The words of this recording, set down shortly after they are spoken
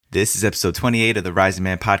This is episode 28 of the Rising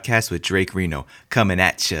Man podcast with Drake Reno coming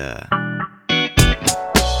at ya.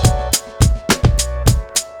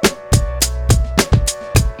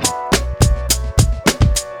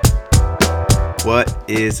 What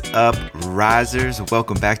is up, risers?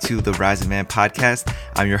 Welcome back to the Rising Man podcast.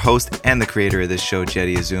 I'm your host and the creator of this show,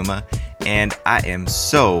 Jetty Azuma, and I am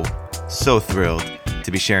so thrilled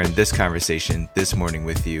to be sharing this conversation this morning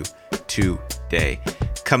with you today.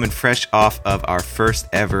 Coming fresh off of our first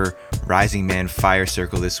ever Rising Man Fire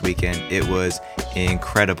Circle this weekend, it was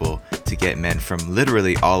incredible to get men from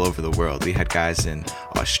literally all over the world. We had guys in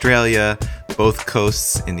Australia, both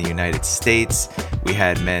coasts in the United States. We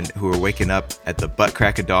had men who were waking up at the butt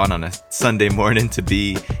crack of dawn on a Sunday morning to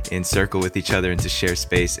be in circle with each other and to share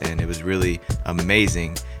space, and it was really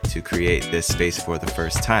amazing to create this space for the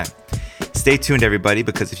first time. Stay tuned, everybody,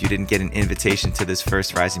 because if you didn't get an invitation to this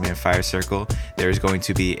first Rising Man Fire Circle, there is going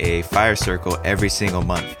to be a Fire Circle every single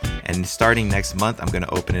month. And starting next month, I'm going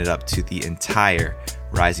to open it up to the entire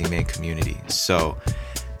Rising Man community. So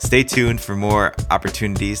stay tuned for more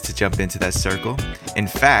opportunities to jump into that circle. In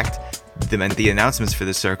fact, the announcements for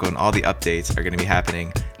the circle and all the updates are going to be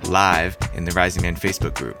happening live in the Rising Man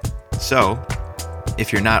Facebook group. So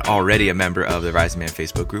if you're not already a member of the Rising Man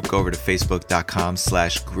Facebook group, go over to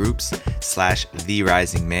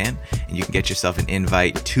facebook.com/groups/TheRisingMan, and you can get yourself an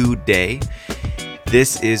invite today.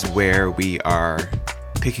 This is where we are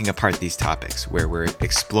picking apart these topics, where we're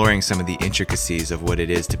exploring some of the intricacies of what it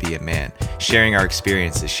is to be a man, sharing our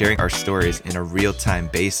experiences, sharing our stories in a real-time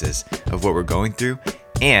basis of what we're going through,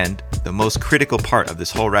 and the most critical part of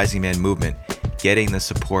this whole Rising Man movement, getting the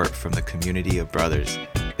support from the community of brothers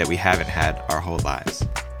that we haven't had our whole lives.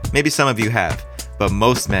 Maybe some of you have, but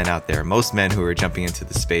most men out there, most men who are jumping into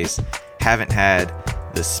the space haven't had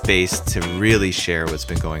the space to really share what's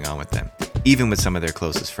been going on with them, even with some of their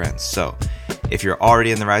closest friends. So if you're already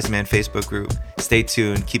in the Rising Man Facebook group, stay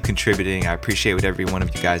tuned, keep contributing. I appreciate what every one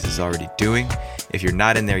of you guys is already doing. If you're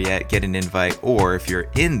not in there yet, get an invite, or if you're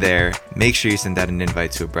in there, make sure you send out an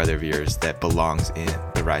invite to a brother of yours that belongs in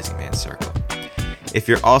the Rising Man circle. If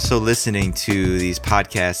you're also listening to these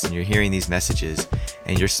podcasts and you're hearing these messages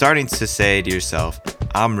and you're starting to say to yourself,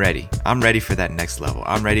 I'm ready for that next level.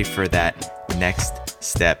 I'm ready for that next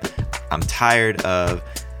step. I'm tired of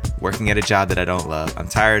working at a job that I don't love. I'm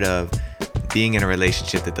tired of being in a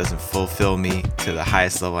relationship that doesn't fulfill me to the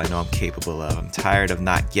highest level I know I'm capable of. I'm tired of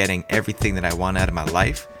not getting everything that I want out of my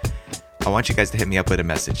life. I want you guys to hit me up with a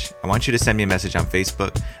message. I want you to send me a message on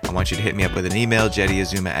Facebook. I want you to hit me up with an email,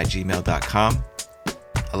 jettyazuma@gmail.com.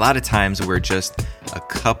 A lot of times we're just a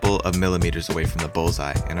couple of millimeters away from the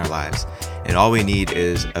bullseye in our lives. And all we need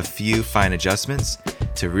is a few fine adjustments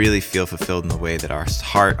to really feel fulfilled in the way that our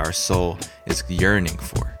heart, our soul is yearning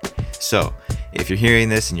for. So if you're hearing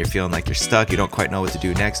this and you're feeling like you're stuck, you don't quite know what to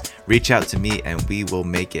do next, reach out to me and we will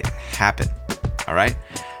make it happen. All right?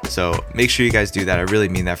 So make sure you guys do that. I really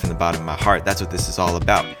mean that from the bottom of my heart. That's what this is all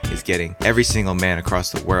about, is getting every single man across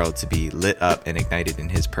the world to be lit up and ignited in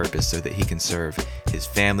his purpose so that he can serve his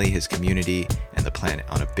family, his community, and the planet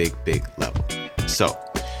on a big level. So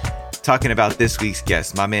talking about this week's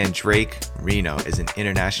guest, my man Drake Reno is an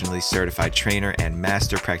internationally certified trainer and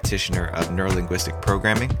master practitioner of Neurolinguistic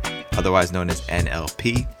Programming, otherwise known as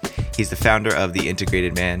NLP. He's the founder of The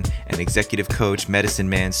Integrated Man, an executive coach, medicine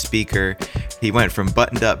man, speaker. He went from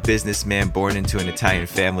buttoned up businessman born into an Italian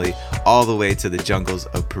family all the way to the jungles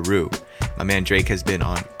of Peru. My man Drake has been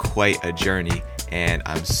on quite a journey, and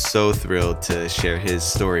I'm so thrilled to share his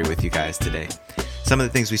story with you guys today. Some of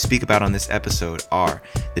the things we speak about on this episode are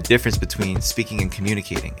the difference between speaking and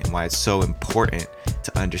communicating and why it's so important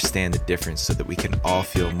to understand the difference so that we can all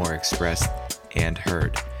feel more expressed and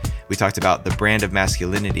heard. We talked about the brand of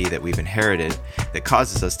masculinity that we've inherited that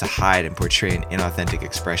causes us to hide and portray an inauthentic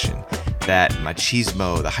expression, that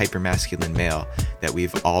machismo, the hypermasculine male that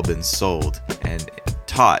we've all been sold and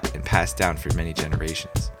taught and passed down for many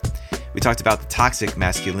generations. We talked about the toxic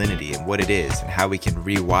masculinity and what it is and how we can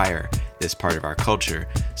rewire this part of our culture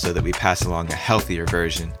so that we pass along a healthier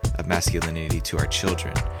version of masculinity to our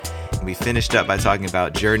children. And we finished up by talking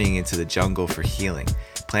about journeying into the jungle for healing,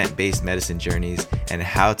 plant-based medicine journeys, and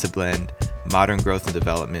how to blend modern growth and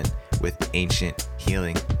development with ancient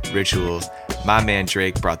healing rituals. My man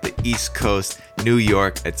Drake brought the East Coast, New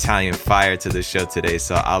York, Italian fire to the show today,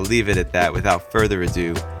 so I'll leave it at that. Without further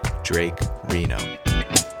ado, Drake Reno.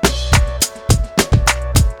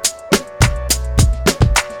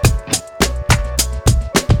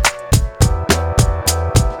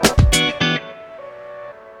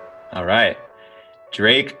 All right.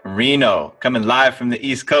 Drake Reno coming live from the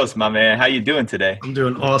East Coast, my man. How you doing today? I'm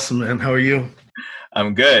doing awesome, man. How are you?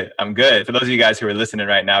 I'm good. I'm good. For those of you guys who are listening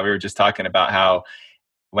right now, we were just talking about how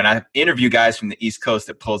when I interview guys from the East Coast,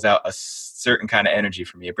 it pulls out a certain kind of energy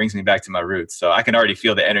for me. It brings me back to my roots. So I can already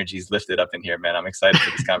feel the energy's lifted up in here, man. I'm excited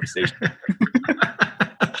for this conversation.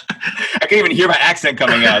 I can't even hear my accent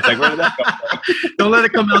coming out. It's like, where did that come from? Don't let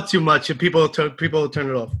it come out too much, and people will turn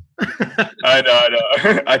it off. I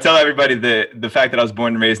know. I tell everybody the fact that I was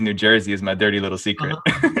born and raised in New Jersey is my dirty little secret.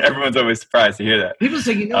 Everyone's always surprised to hear that. People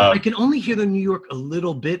say, I can only hear the New York a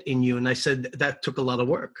little bit in you, and I said that took a lot of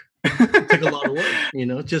work. It took a lot of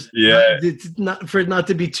work, just for it not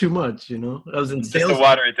to be too much. I was in sales. Just to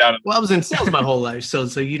water it down. Well, I was in sales my whole life, so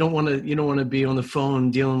you don't want to be on the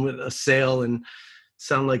phone dealing with a sale and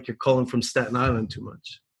sound like you're calling from Staten Island too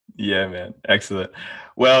much. Yeah, man. Excellent.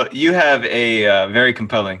 Well, you have a very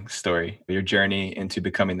compelling story, your journey into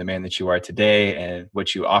becoming the man that you are today and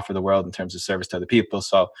what you offer the world in terms of service to other people.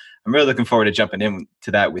 So I'm really looking forward to jumping into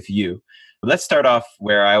that with you. But let's start off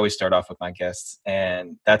where I always start off with my guests.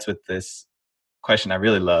 And that's with this question I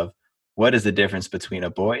really love. What is the difference between a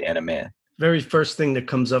boy and a man? Very first thing that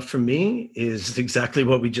comes up for me is exactly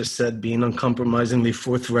what we just said, being uncompromisingly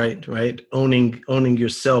forthright, right? Owning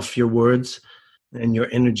yourself, your words, and your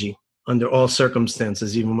energy under all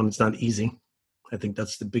circumstances, even when it's not easy. I think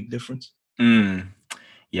that's the big difference.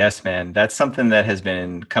 Yes, man. That's something that has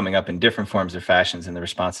been coming up in different forms or fashions in the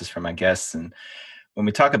responses from my guests. And when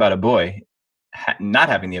we talk about a boy not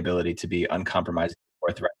having the ability to be uncompromising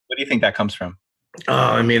forthright, what do you think that comes from?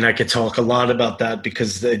 I could talk a lot about that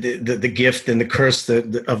because the gift and the curse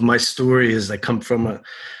of my story is I come from a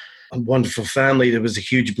wonderful family that was a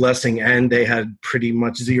huge blessing, and they had pretty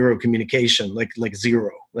much zero communication, like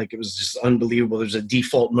zero. Like it was just unbelievable. There's a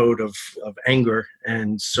default mode of anger,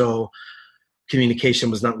 and so communication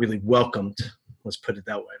was not really welcomed. Let's put it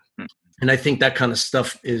that way. And I think that kind of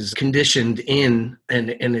stuff is conditioned in, and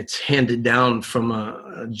it's handed down from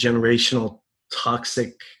a generational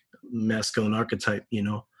toxic masculine archetype,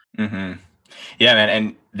 Mm-hmm. Yeah, man.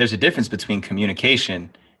 And there's a difference between communication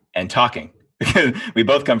and talking. We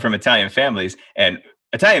both come from Italian families, and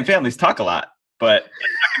Italian families talk a lot, but it's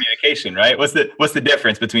not communication, right? What's the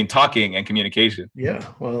difference between talking and communication? Yeah,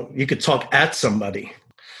 well, you could talk at somebody,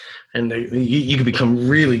 and you could become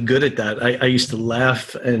really good at that. I used to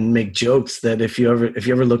laugh and make jokes that if you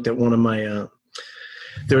ever looked at one of my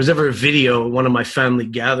there was ever a video at one of my family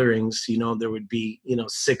gatherings, there would be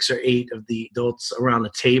 6 or 8 of the adults around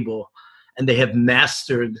a table, and they have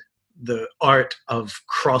mastered the art of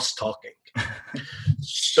cross talking.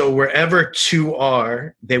 So wherever two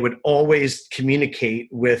are, they would always communicate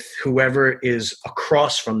with whoever is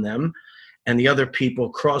across from them and the other people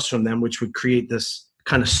across from them, which would create this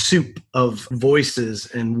kind of soup of voices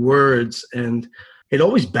and words. And it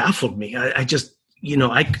always baffled me. I just,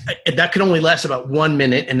 that could only last about 1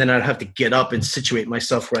 minute, and then I'd have to get up and situate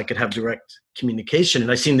myself where I could have direct communication.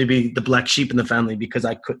 And I seemed to be the black sheep in the family because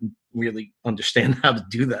I couldn't really understand how to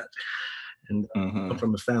do that. And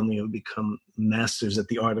from a family who become masters at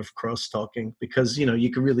the art of cross-talking, because,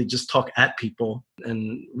 you can really just talk at people,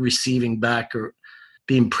 and receiving back or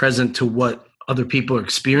being present to what other people are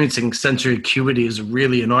experiencing. Sensory acuity is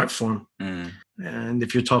really an art form. And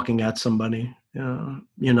if you're talking at somebody,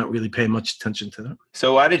 you're not really paying much attention to that.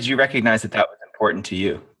 So why did you recognize that was important to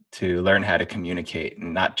you, to learn how to communicate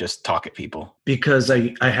and not just talk at people? Because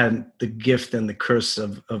I had the gift and the curse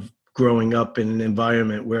of growing up in an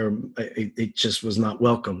environment where it just was not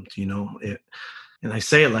welcomed, and I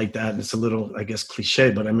say it like that, and it's a little, I guess, cliche,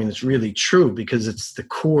 but it's really true, because it's the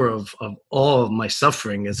core of all of my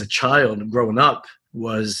suffering as a child growing up,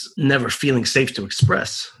 was never feeling safe to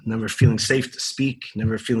express, never feeling safe to speak,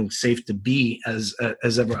 never feeling safe to be as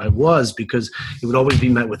ever I was, because it would always be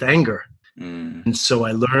met with anger. And so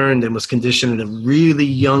I learned and was conditioned at a really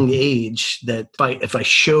young age that if I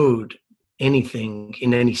showed anything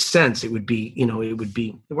in any sense, it would be,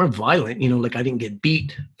 they weren't violent, like I didn't get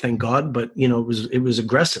beat, thank God, but it was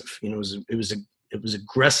aggressive, it was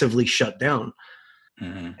aggressively shut down.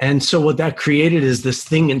 And so what that created is this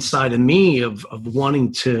thing inside of me of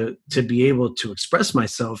wanting to be able to express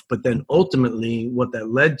myself. But then ultimately what that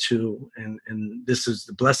led to, and this is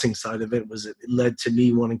the blessing side of it, was it led to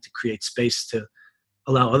me wanting to create space to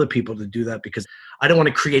allow other people to do that, because I don't want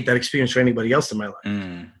to create that experience for anybody else in my life.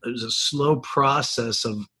 It was a slow process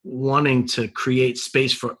of wanting to create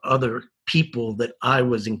space for other people that I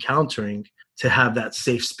was encountering to have that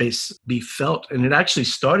safe space be felt. And it actually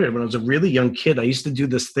started when I was a really young kid. I used to do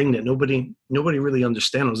this thing that nobody really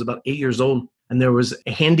understand. I was about 8 years old, and there was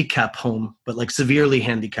a handicap home, but like severely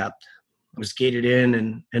handicapped. I was gated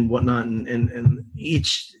in and whatnot. And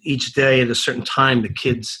each day at a certain time, the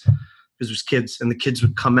kids, because it was kids, and the kids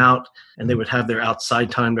would come out and they would have their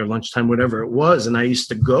outside time, their lunchtime, whatever it was. And I used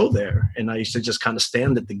to go there, and I used to just kind of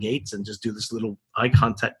stand at the gates and just do this little eye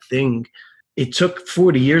contact thing. It took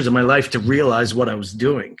 40 years of my life to realize what I was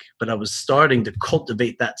doing, but I was starting to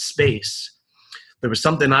cultivate that space. There was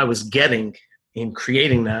something I was getting in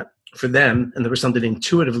creating that for them, and there was something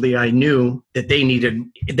intuitively I knew that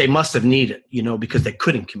they must have needed, because they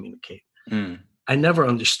couldn't communicate. I never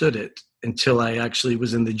understood it until I actually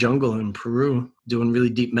was in the jungle in Peru doing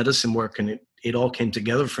really deep medicine work, and it all came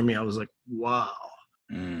together for me. I was like, wow.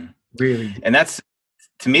 Really. And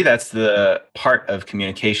to me, that's the part of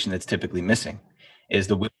communication that's typically missing, is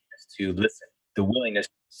the willingness to listen, the willingness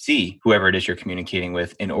to see whoever it is you're communicating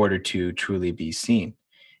with in order to truly be seen.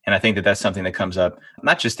 And I think that that's something that comes up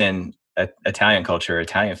not just in Italian culture,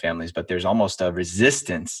 Italian families, but there's almost a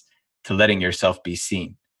resistance to letting yourself be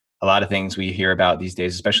seen. A lot of things we hear about these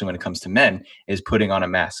days, especially when it comes to men, is putting on a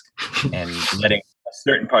mask and letting a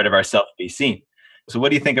certain part of ourselves be seen. So what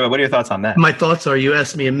do you think about, what are your thoughts on that? My thoughts are, you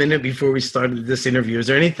asked me a minute before we started this interview, is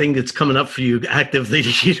there anything that's coming up for you actively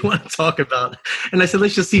that you want to talk about? And I said,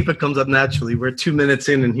 let's just see if it comes up naturally. We're 2 minutes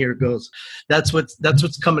in and here it goes. That's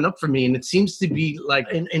what's coming up for me. And it seems to be like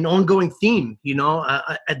an ongoing theme.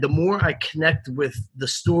 The more I connect with the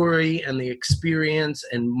story and the experience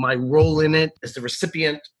and my role in it as the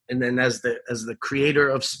recipient, and then as the creator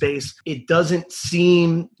of space, it doesn't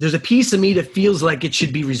seem, there's a piece of me that feels like it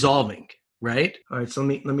should be resolving. Right. All right. So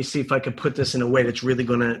let me see if I can put this in a way that's really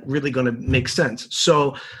gonna make sense.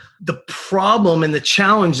 So the problem and the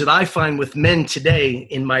challenge that I find with men today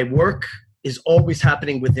in my work is always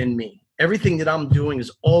happening within me. Everything that I'm doing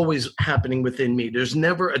is always happening within me. There's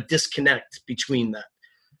never a disconnect between that.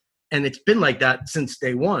 And it's been like that since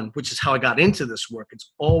day one, which is how I got into this work.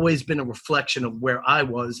 It's always been a reflection of where I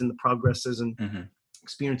was and the progresses and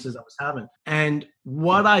experiences I was having. And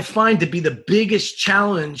what I find to be the biggest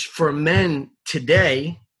challenge for men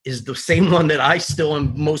today is the same one that I still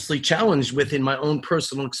am mostly challenged with in my own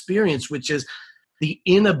personal experience, which is the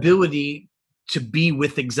inability to be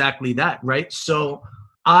with exactly that, right? So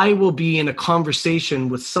I will be in a conversation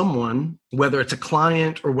with someone, whether it's a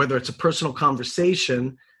client or whether it's a personal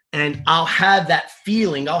conversation, and I'll have that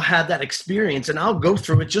feeling, I'll have that experience, and I'll go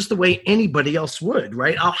through it just the way anybody else would,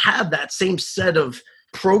 right? I'll have that same set of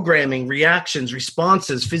programming, reactions,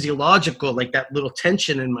 responses, physiological, like that little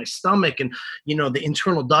tension in my stomach, and the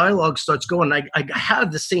internal dialogue starts going. I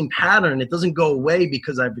have the same pattern. It doesn't go away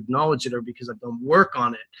because I've acknowledged it or because I've done work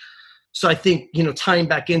on it. So I think, tying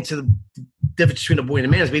back into the difference between a boy and a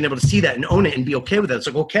man is being able to see that and own it and be okay with it. It's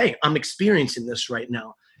like, okay, I'm experiencing this right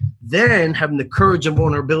now. Then having the courage and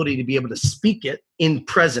vulnerability to be able to speak it in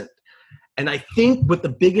present. And I think what the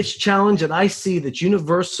biggest challenge that I see that's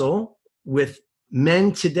universal with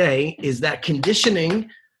men today is that conditioning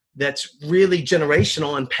that's really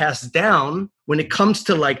generational and passed down. When it comes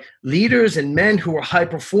to like leaders and men who are high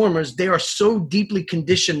performers, they are so deeply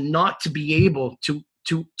conditioned not to be able to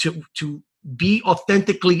be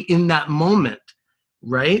authentically in that moment,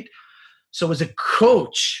 right? So as a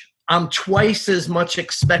coach, I'm twice as much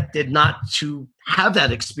expected not to have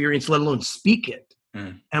that experience, let alone speak it.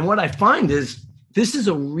 And what I find is this is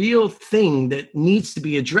a real thing that needs to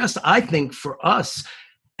be addressed, I think, for us.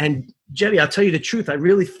 And Jetty, I'll tell you the truth. I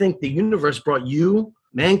really think the universe brought you,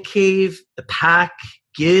 Man Cave, the Pack,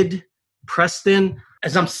 Gid, Preston.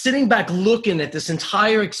 As I'm sitting back looking at this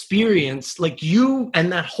entire experience, like you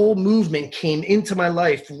and that whole movement came into my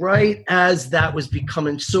life right as that was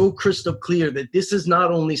becoming so crystal clear that this is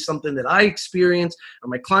not only something that I experience or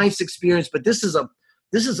my clients experience, but this is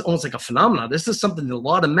almost like a phenomenon. This is something that a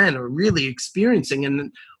lot of men are really experiencing.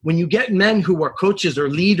 And when you get men who are coaches or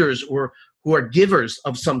leaders or who are givers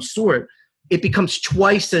of some sort, it becomes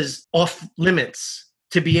twice as off limits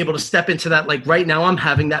to be able to step into that. Like right now, I'm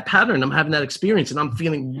having that pattern. I'm having that experience, and I'm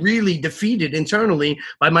feeling really defeated internally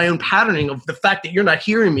by my own patterning of the fact that you're not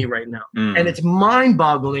hearing me right now. And it's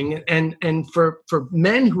mind-boggling. And for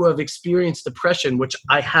men who have experienced depression, which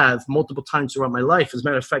I have multiple times throughout my life. As a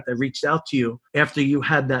matter of fact, I reached out to you after you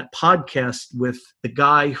had that podcast with the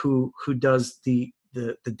guy who does the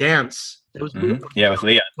dance. It was with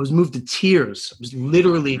Leah. I was moved to tears. I was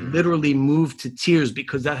literally moved to tears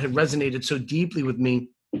because that had resonated so deeply with me.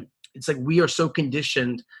 It's like we are so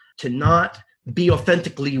conditioned to not be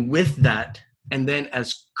authentically with that. And then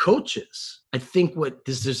as coaches, I think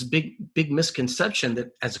there's a big misconception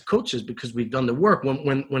that as coaches, because we've done the work,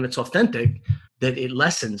 when it's authentic, that it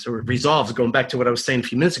lessens or it resolves. Going back to what I was saying a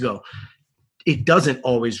few minutes ago, it doesn't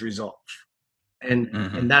always resolve.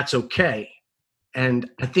 And that's okay. And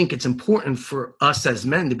I think it's important for us as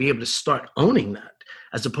men to be able to start owning that.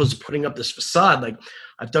 as opposed to putting up this facade. Like,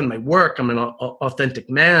 I've done my work, I'm an authentic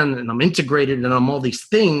man, and I'm integrated, and I'm all these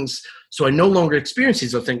things. So I no longer experience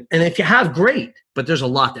these other things. And if you have, great, but there's a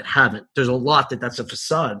lot that haven't. There's a lot that's a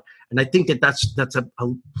facade. And I think that's a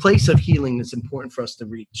place of healing that's important for us to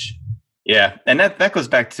reach. Yeah. And that goes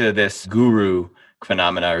back to this guru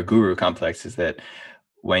phenomena or guru complex, is that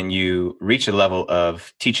when you reach a level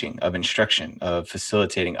of teaching, of instruction, of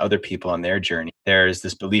facilitating other people on their journey, there's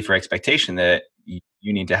this belief or expectation that you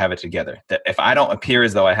need to have it together. That if I don't appear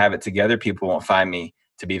as though I have it together, people won't find me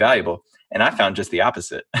to be valuable. And I found just the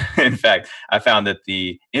opposite. In fact, I found that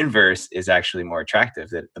the inverse is actually more attractive,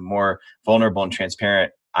 that the more vulnerable and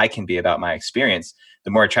transparent I can be about my experience,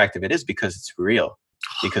 the more attractive it is, because it's real,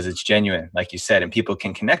 because it's genuine, like you said, and people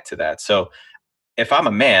can connect to that. So if I'm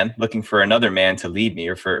a man looking for another man to lead me,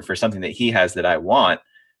 or for something that he has that I want,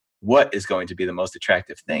 what is going to be the most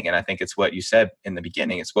attractive thing? And I think it's what you said in the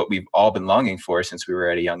beginning. It's what we've all been longing for since we were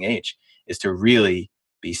at a young age, is to really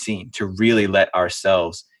be seen, to really let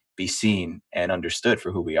ourselves be seen and understood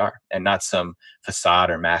for who we are, and not some facade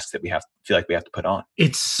or mask that we feel like we have to put on.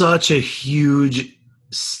 It's such a huge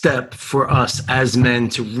step for us as men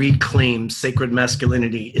to reclaim sacred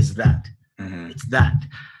masculinity. Is that it's that.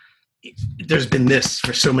 There's been this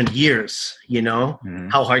for so many years,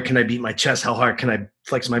 how hard can I beat my chest? How hard can I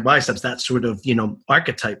flex my biceps? That sort of,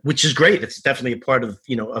 archetype, which is great. It's definitely a part of,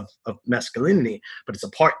 of masculinity, but it's a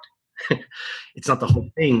part. It's not the whole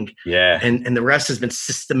thing. Yeah. And the rest has been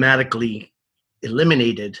systematically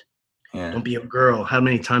eliminated. Yeah. Don't be a girl. How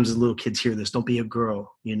many times do little kids hear this? Don't be a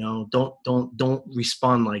girl. Don't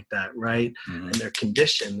respond like that, right? And they're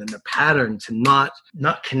conditioned and they're patterned to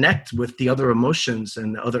not connect with the other emotions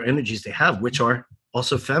and the other energies they have, which are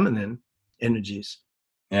also feminine energies.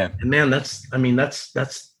 Yeah. And man, that's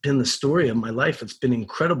been the story of my life. It's been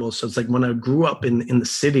incredible. So it's like when I grew up in the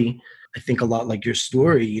city, I think a lot like your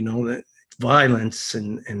story, that violence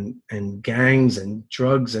and gangs and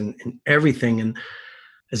drugs and everything. And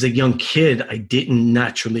as a young kid, I didn't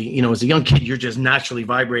naturally, as a young kid, you're just naturally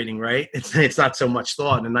vibrating, right? It's not so much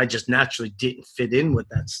thought. And I just naturally didn't fit in with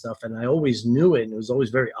that stuff. And I always knew it. And it was always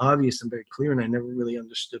very obvious and very clear. And I never really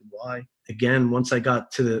understood why. Again, once I got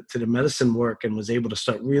to the medicine work and was able to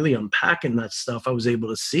start really unpacking that stuff, I was able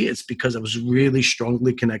to see it's because I was really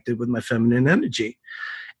strongly connected with my feminine energy.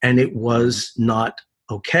 And it was not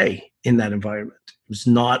okay in that environment. It was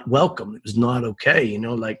not welcome. It was not okay,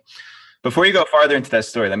 Before you go farther into that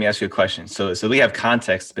story, let me ask you a question. So we have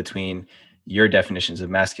context between your definitions of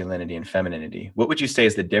masculinity and femininity. What would you say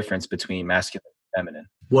is the difference between masculine and feminine?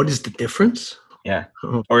 What is the difference? Yeah.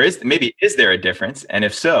 Or is there a difference? And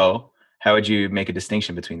if so, how would you make a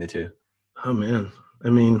distinction between the two? Oh, man.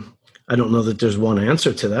 I don't know that there's one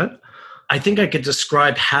answer to that. I think I could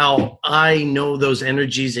describe how I know those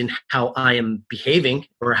energies and how I am behaving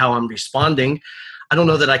or how I'm responding. I don't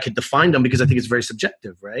know that I could define them because I think it's very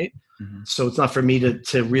subjective, right? Mm-hmm. So it's not for me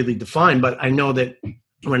to really define, but I know that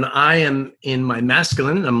when I am in my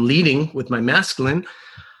masculine, I'm leading with my masculine,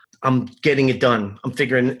 I'm getting it done. I'm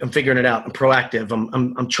figuring it out. I'm proactive.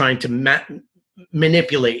 I'm trying to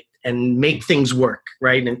manipulate and make things work,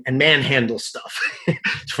 right? And manhandle stuff.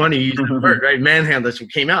 It's funny you use that word, right? Manhandle, that's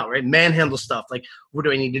what came out, right? Manhandle stuff. Like, what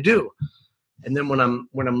do I need to do? And then when I'm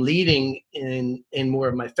leading in more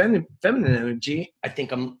of my feminine energy, I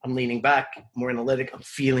think I'm leaning back, more analytic. I'm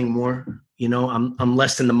feeling more, I'm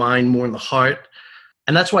less in the mind, more in the heart.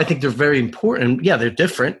 And that's why I think they're very important. Yeah, they're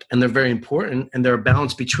different and they're very important. And their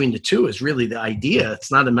balance between the two is really the idea.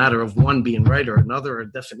 It's not a matter of one being right or another, or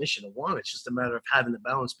a definition of one. It's just a matter of having the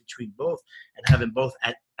balance between both and having both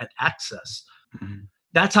at access. Mm-hmm.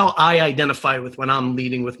 That's how I identify with when I'm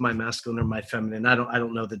leading with my masculine or my feminine. I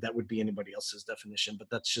don't know that would be anybody else's definition, but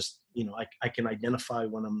that's just, I can identify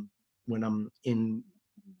when I'm in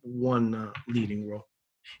one leading role.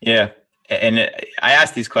 Yeah. And I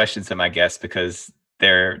ask these questions to my guests because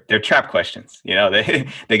they're trap questions.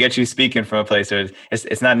 They get you speaking from a place where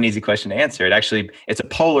it's not an easy question to answer. It's a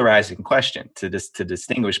polarizing question to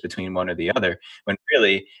distinguish between one or the other, when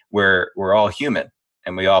really we're all human.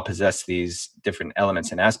 And we all possess these different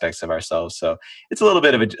elements and aspects of ourselves. So it's a little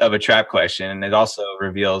bit of a trap question. And it also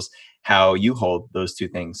reveals how you hold those two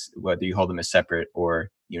things, whether you hold them as separate or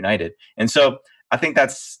united. And so I think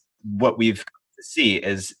that's what we've come to see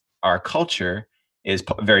is our culture is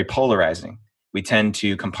very polarizing. We tend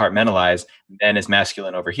to compartmentalize men as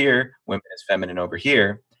masculine over here, women as feminine over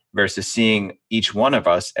here, versus seeing each one of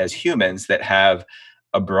us as humans that have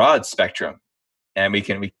a broad spectrum. And we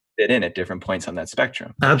can fit in at different points on that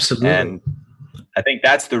spectrum. Absolutely. And I think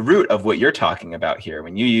that's the root of what you're talking about here.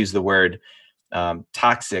 When you use the word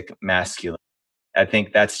toxic masculine, I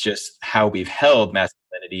think that's just how we've held masculinity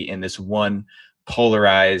masculinity in this one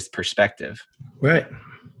polarized perspective. Right.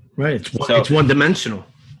 So It's one dimensional.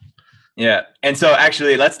 yeah. And so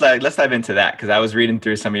actually let's dive into that, because I was reading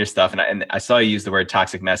through some of your stuff and I saw you use the word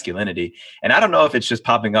toxic masculinity. And I don't know if it's just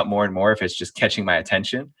popping up more and more, if it's just catching my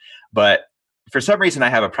attention, but for some reason I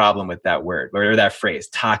have a problem with that word or that phrase,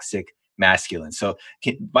 toxic masculine. So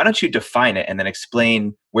why don't you define it and then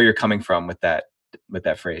explain where you're coming from with that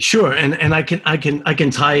phrase? Sure, and I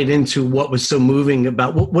can tie it into what was so moving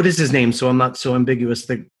about what is his name, so I'm not so ambiguous.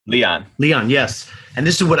 Leon, yes. And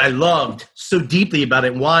this is what I loved so deeply about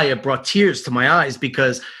it, and why it brought tears to my eyes,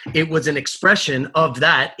 because it was an expression of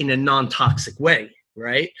that in a non-toxic way,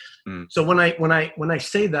 right? So when I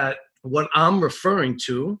say that, what I'm referring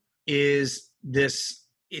to is this.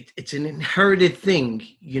 It's an inherited thing,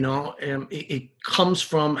 it comes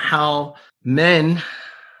from how men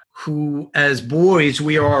who, as boys,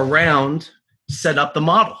 we are around, set up the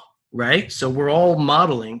model, right? So we're all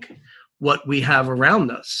modeling what we have around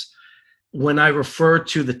us. When I refer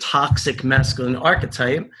to the toxic masculine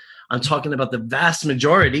archetype, I'm talking about the vast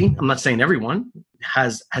majority. I'm not saying everyone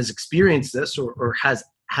has experienced this or has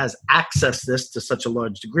accessed this to such a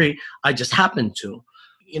large degree. I just happen to.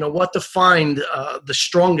 What defined the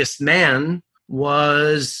strongest man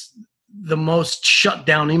was the most shut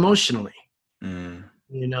down emotionally.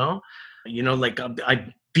 Like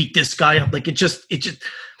I beat this guy up. Like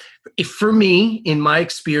for me, in my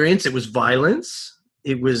experience, it was violence.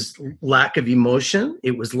 It was lack of emotion.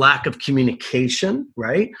 It was lack of communication,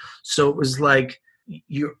 right? So it was like,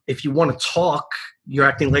 if you want to talk, you're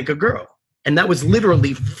acting like a girl. And that was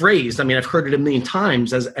literally phrased. I mean, I've heard it a million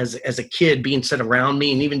times as a kid being said around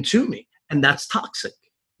me and even to me. And that's toxic.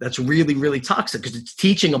 That's really, really toxic, because it's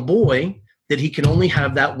teaching a boy that he can only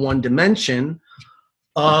have that one dimension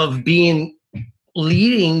of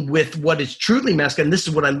leading with what is truly masculine. This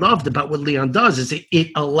is what I loved about what Leon does, is it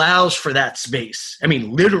allows for that space. I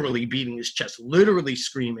mean, literally beating his chest, literally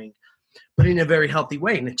screaming, but in a very healthy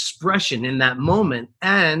way, an expression in that moment,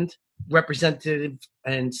 and representative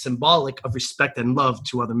and symbolic of respect and love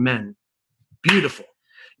to other men. Beautiful.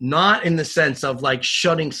 Not in the sense of like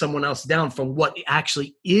shutting someone else down from what it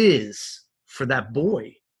actually is for that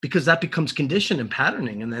boy, because that becomes condition and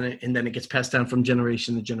patterning, and then it gets passed down from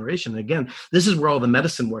generation to generation. And again, this is where all the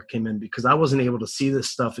medicine work came in, because I wasn't able to see this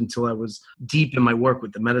stuff until I was deep in my work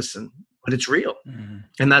with the medicine. But it's real. Mm-hmm.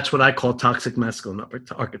 And that's what I call toxic masculine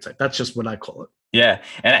archetype. That's just what I call it. Yeah.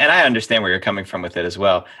 And I understand where you're coming from with it as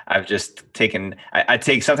well. I've just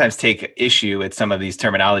sometimes take issue with some of these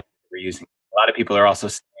terminologies we're using. A lot of people are also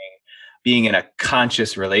saying being in a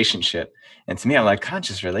conscious relationship. And to me, I'm like,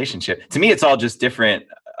 conscious relationship? To me, it's all just different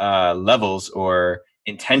levels or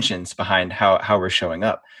intentions behind how we're showing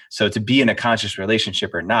up. So to be in a conscious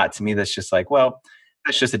relationship or not, to me, that's just like, well,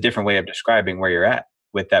 that's just a different way of describing where you're at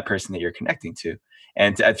with that person that you're connecting to.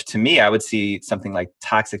 And to me, I would see something like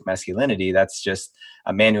toxic masculinity. That's just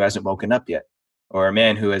a man who hasn't woken up yet, or a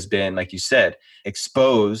man who has been, like you said,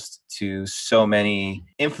 exposed to so many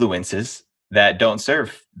influences that don't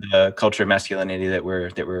serve the culture of masculinity that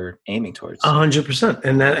we're aiming towards. 100%.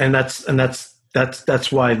 And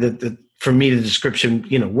that's why for me, the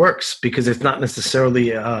description, works, because it's not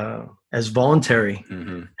necessarily as voluntary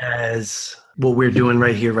as what we're doing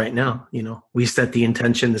right here, right now. We set the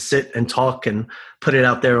intention to sit and talk and put it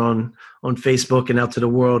out there on Facebook and out to the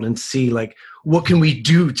world, and see like, what can we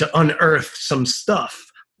do to unearth some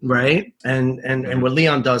stuff, right? And what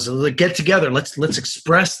Leon does is like, get together, let's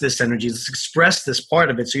express this energy, let's express this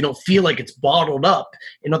part of it, so you don't feel like it's bottled up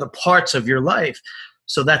in other parts of your life.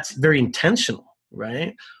 So that's very intentional,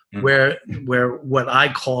 right? Where what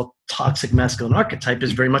I call toxic masculine archetype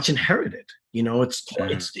is very much inherited.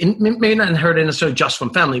 It may not inherited necessarily just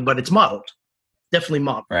from family, but it's modeled, definitely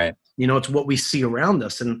modeled. Right. It's what we see around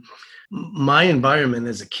us. And my environment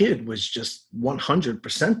as a kid was just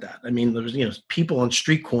 100% that. I mean, there was, people on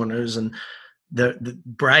street corners and the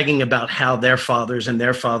bragging about how their fathers and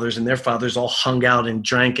their fathers and their fathers all hung out and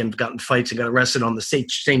drank and got in fights and got arrested on the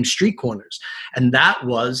same street corners. And that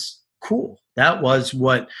was cool. That was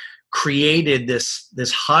what created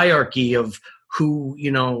this hierarchy of who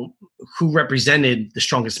represented the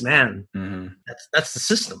strongest man. Mm-hmm. That's the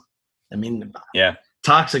system. I mean, yeah,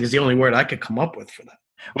 toxic is the only word I could come up with for that.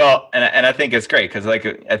 Well, and I think it's great, because like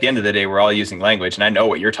at the end of the day, we're all using language, and I know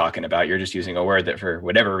what you're talking about. You're just using a word that for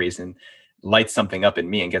whatever reason lights something up in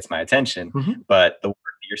me and gets my attention. Mm-hmm. But the word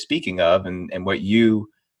that you're speaking of and what you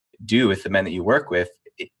do with the men that you work with,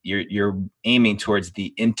 you're aiming towards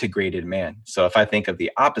the integrated man. So if I think of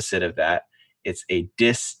the opposite of that, it's a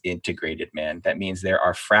disintegrated man. That means there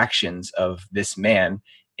are fractions of this man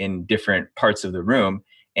in different parts of the room,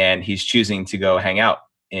 and he's choosing to go hang out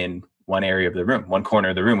in one area of the room, one corner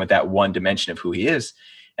of the room with that one dimension of who he is.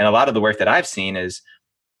 And a lot of the work that I've seen is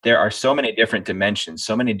there are so many different dimensions,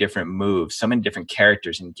 so many different moves, so many different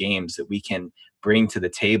characters and games that we can bring to the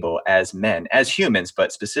table as men, as humans,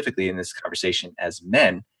 but specifically in this conversation as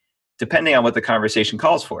men, depending on what the conversation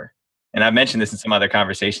calls for. And I've mentioned this in some other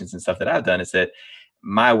conversations and stuff that I've done, is that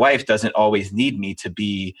my wife doesn't always need me to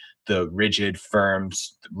be the rigid, firm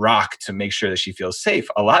rock to make sure that she feels safe.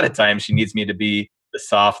 A lot of times she needs me to be the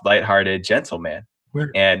soft, lighthearted gentleman. Right.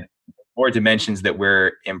 And the more dimensions that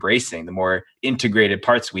we're embracing, the more integrated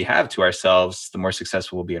parts we have to ourselves, the more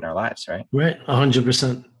successful we'll be in our lives, right? Right.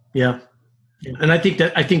 100%. Yeah. And I think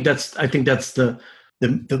that's the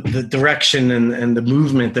direction and the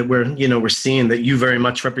movement that we're seeing, that you very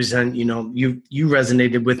much represent. You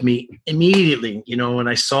resonated with me immediately, when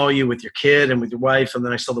I saw you with your kid and with your wife, and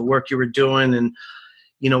then I saw the work you were doing. And,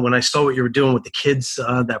 when I saw what you were doing with the kids,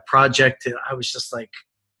 that project, I was just like,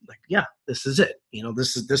 yeah, this is it.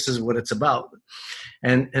 This is what it's about.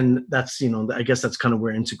 And that's, I guess that's kind of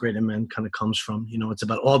where Integrated Men kind of comes from. It's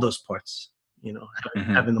about all those parts,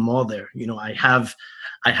 having them all there. I have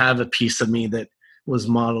a piece of me that was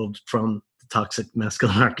modeled from the toxic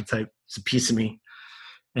masculine archetype. It's a piece of me.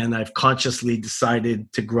 And I've consciously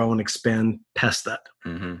decided to grow and expand past that.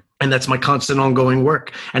 Mm-hmm. And that's my constant ongoing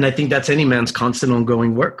work. And I think that's any man's constant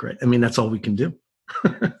ongoing work, right? I mean, that's all we can do.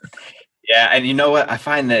 Yeah. And you know what? I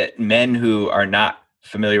find that men who are not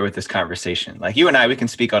familiar with this conversation, like you and I, we can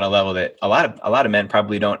speak on a level that a lot of men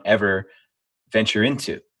probably don't ever venture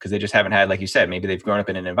into, because they just haven't had, like you said, maybe they've grown up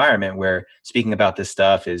in an environment where speaking about this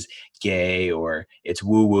stuff is gay or it's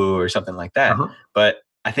woo-woo or something like that. Uh-huh. But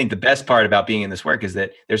I think the best part about being in this work is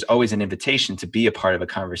that there's always an invitation to be a part of a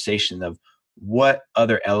conversation of what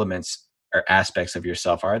other elements or aspects of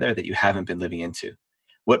yourself are there that you haven't been living into.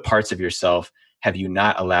 What parts of yourself have you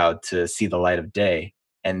not allowed to see the light of day?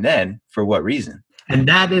 And then for what reason? And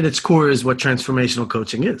that at its core is what transformational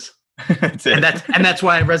coaching is. and that's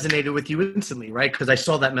why I resonated with you instantly, right? Because I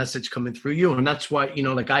saw that message coming through you. And that's why,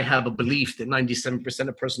 I have a belief that 97%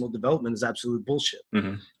 of personal development is absolute bullshit.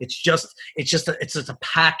 Mm-hmm. It's just a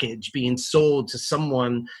package being sold to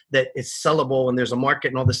someone that is sellable, and there's a market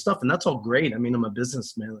and all this stuff. And that's all great. I mean, I'm a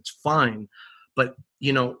businessman. It's fine. But,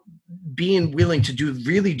 being willing to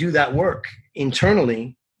really do that work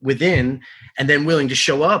internally within, and then willing to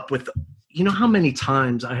show up with, how many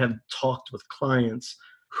times I have talked with clients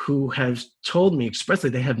who have told me expressly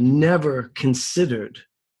they have never considered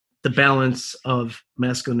the balance of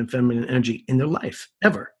masculine and feminine energy in their life,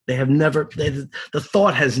 ever. The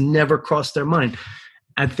thought has never crossed their mind.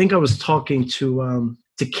 I think I was talking to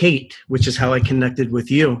Kate, which is how I connected with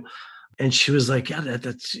you. And she was like, yeah,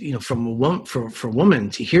 that's, from a woman, for a woman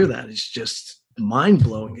to hear that is just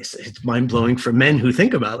mind-blowing. It's mind-blowing for men who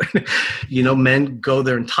think about it. Men go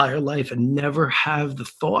their entire life and never have the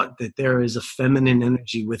thought that there is a feminine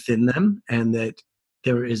energy within them, and that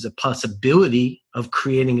there is a possibility of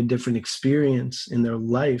creating a different experience in their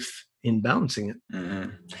life in balancing it.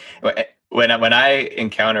 Mm-hmm. When I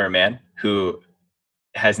encounter a man who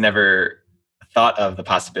has never thought of the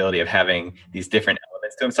possibility of having these different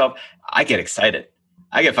elements to himself, I get excited.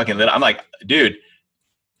 I get fucking lit. I'm like, dude,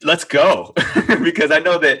 let's go. Because I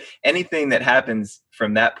know that anything that happens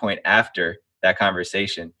from that point after that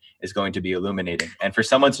conversation is going to be illuminating. And for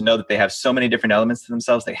someone to know that they have so many different elements to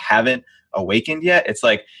themselves they haven't awakened yet, it's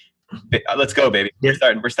like, let's go, baby. Yeah.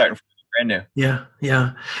 We're starting brand new. Yeah.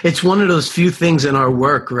 Yeah. It's one of those few things in our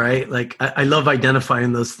work, right? Like I love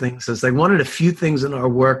identifying those things. It's like one of the few things in our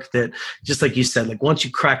work that, just like you said, like once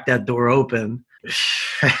you crack that door open,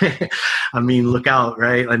 I mean, look out,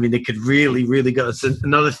 right? I mean, it could really, really go. It's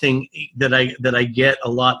another thing that I get a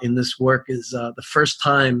lot in this work is the first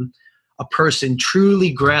time a person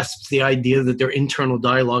truly grasps the idea that their internal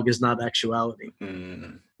dialogue is not actuality.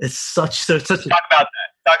 Mm. It's such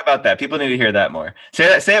Talk about that. People need to hear that more.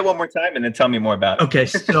 Say it one more time and then tell me more about it. Okay.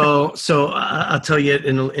 So I'll tell you it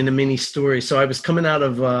in a mini story. So I was coming out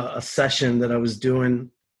of a session that I was doing.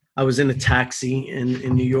 I was in a taxi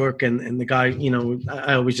in New York, and the guy,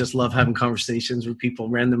 I always just love having conversations with people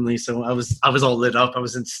randomly. So I was all lit up. I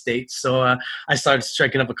was in States. So I started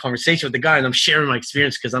striking up a conversation with the guy, and I'm sharing my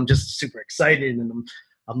experience because I'm just super excited and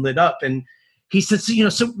I'm lit up. And he said,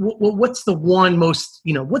 so what's the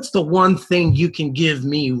one thing you can give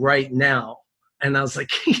me right now? And I was like,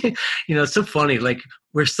 it's so funny. Like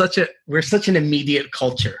we're such an immediate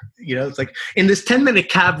culture. It's like in this 10-minute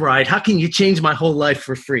cab ride, how can you change my whole life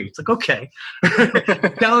for free? It's like, okay,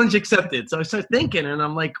 challenge accepted. So I started thinking, and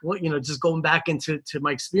I'm like, well, just going back into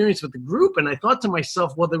my experience with the group. And I thought to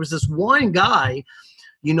myself, well, there was this one guy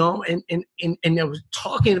and I was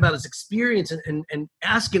talking about his experience and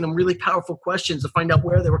asking him really powerful questions to find out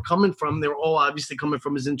where they were coming from. They were all obviously coming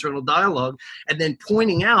from his internal dialogue, and then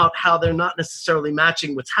pointing out how they're not necessarily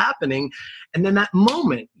matching what's happening. And then that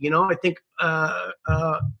moment, I think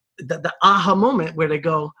the aha moment where they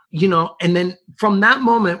go, and then from that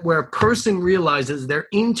moment where a person realizes their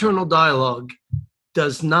internal dialogue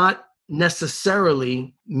does not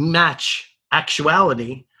necessarily match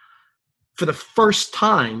actuality for the first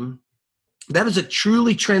time, that is a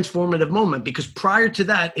truly transformative moment, because prior to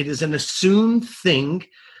that, it is an assumed thing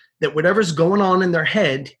that whatever's going on in their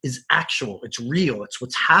head is actual, it's real, it's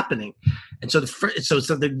what's happening. And so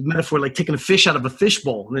the metaphor, like taking a fish out of a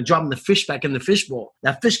fishbowl and then dropping the fish back in the fishbowl.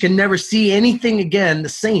 That fish can never see anything again the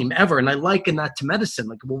same ever. And I liken that to medicine.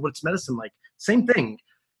 Like, well, what's medicine like? Same thing.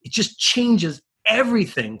 It just changes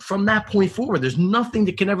everything from that point forward. There's nothing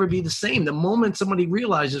that can ever be the same. The moment somebody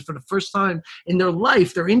realizes for the first time in their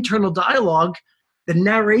life, their internal dialogue, the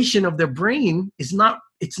narration of their brain it's not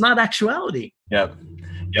actuality. Yep.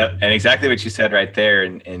 And exactly what you said right there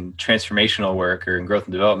in transformational work or in growth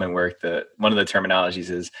and development work, one of the terminologies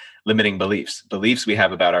is limiting beliefs we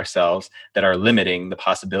have about ourselves that are limiting the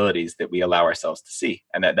possibilities that we allow ourselves to see.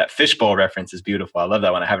 And that fishbowl reference is beautiful. I love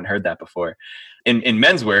that one. I haven't heard that before. In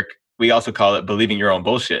men's work, we also call it believing your own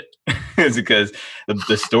bullshit. It's because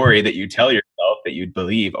the story that you tell yourself that you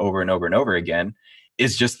believe over and over and over again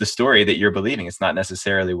is just the story that you're believing. It's not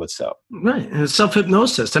necessarily what's so. Right. And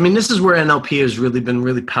self-hypnosis. I mean, this is where NLP has really been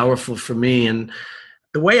really powerful for me. And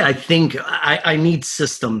the way I think, I need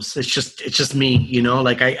systems. It's just me,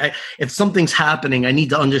 like if something's happening, I need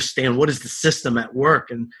to understand what is the system at work.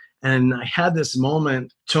 And I had this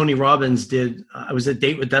moment, Tony Robbins did, I was at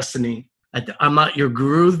Date with Destiny at the I'm Not Your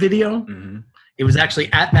Guru video. Mm-hmm. It was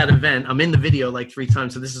actually at that event. I'm in the video like 3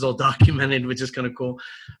 times, so this is all documented, which is kind of cool.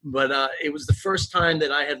 But it was the first time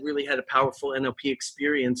that I had really had a powerful NLP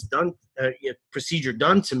experience done, procedure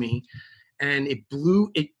done to me, and it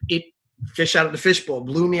blew it fish out of the fishbowl,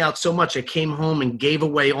 blew me out so much. I came home and gave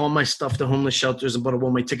away all my stuff to homeless shelters and bought a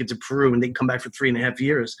one-way ticket to Peru, and they'd come back for 3.5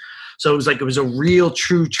 years. So it was a real,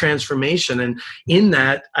 true transformation. And in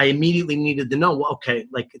that, I immediately needed to know, well, okay,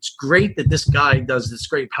 like it's great that this guy does this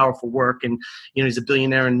great, powerful work, and he's a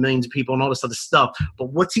billionaire and millions of people and all this other stuff.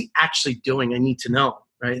 But what's he actually doing? I need to know.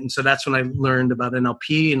 Right. And so that's when I learned about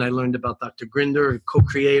NLP, and I learned about Dr. Grinder,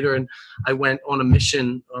 co-creator. And I went on a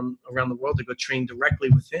mission around the world to go train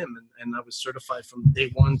directly with him. And I was certified from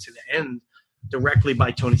day one to the end directly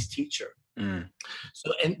by Tony's teacher. Mm.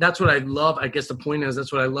 So, and that's what I love. I guess the point is,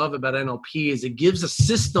 that's what I love about NLP is it gives a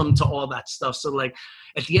system to all that stuff. So like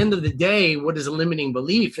at the end of the day, what is a limiting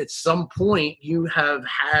belief? At some point you have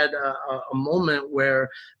had a moment where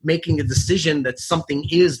making a decision that something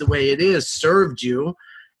is the way it is served you.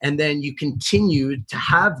 And then you continue to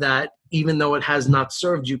have that, even though it has not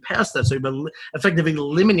served you past that. So you've effectively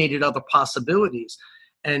eliminated other possibilities.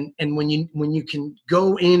 And when you can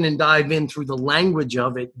go in and dive in through the language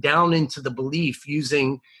of it, down into the belief,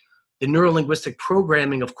 using the neurolinguistic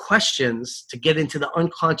programming of questions to get into the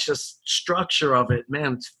unconscious structure of it,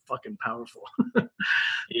 man, it's fucking powerful.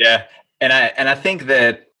 Yeah. And I think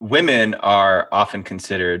that women are often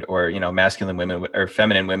considered, or, masculine women or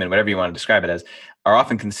feminine women, whatever you want to describe it as, are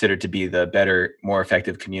often considered to be the better, more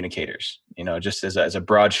effective communicators. Just as a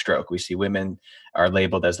broad stroke, we see women are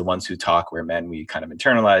labeled as the ones who talk, where men, we kind of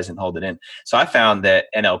internalize and hold it in. So I found that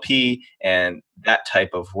NLP and that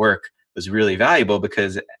type of work was really valuable,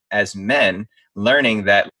 because as men, learning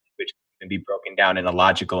that language can be broken down in a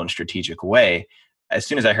logical and strategic way. As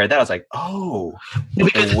soon as I heard that, I was like, oh,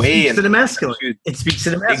 because the way it speaks to the masculine. It speaks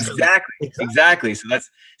to the masculine. Exactly.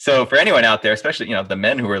 So for anyone out there, especially, the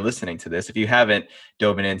men who are listening to this, if you haven't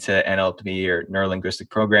dove into NLP or neurolinguistic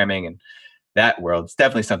programming and that world, it's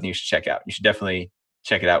definitely something you should check out. You should definitely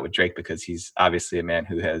check it out with Drake, because he's obviously a man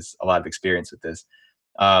who has a lot of experience with this.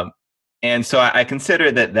 And so I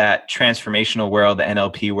consider that transformational world, the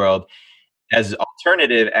NLP world, as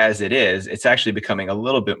alternative as it is, it's actually becoming a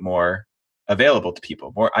little bit more available to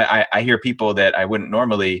people. I hear people that I wouldn't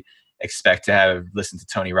normally expect to have listened to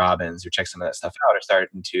Tony Robbins or check some of that stuff out, or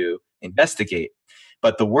starting to investigate.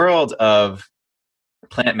 But the world of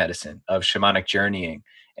plant medicine, of shamanic journeying,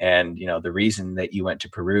 and the reason that you went to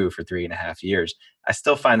Peru for 3.5 years, I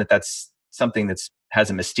still find that that's something that has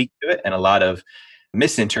a mystique to it and a lot of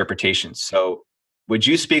misinterpretations. So would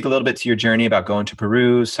you speak a little bit to your journey about going to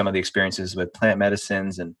Peru, some of the experiences with plant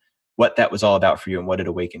medicines, and what that was all about for you and what it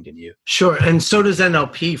awakened in you? Sure. And so does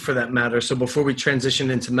NLP, for that matter. So before we transition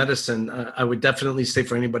into medicine, I would definitely say,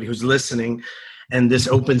 for anybody who's listening, and this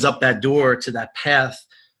opens up that door to that path,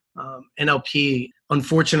 NLP,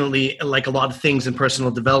 unfortunately, like a lot of things in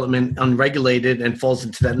personal development, unregulated and falls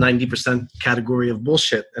into that 90% category of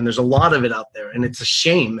bullshit. And there's a lot of it out there, and it's a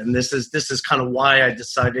shame. And this is kind of why I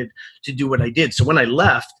decided to do what I did. So when I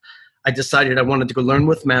left, I decided I wanted to go learn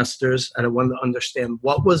with masters, and I wanted to understand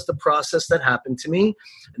what was the process that happened to me.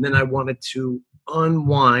 And then I wanted to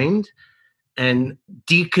unwind and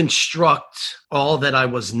deconstruct all that I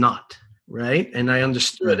was not, right? And I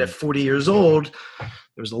understood at 40 years old,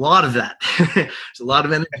 there was a lot of that. There's a lot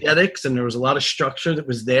of energetics, and there was a lot of structure that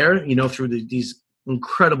was there, through these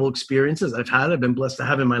incredible experiences I've been blessed to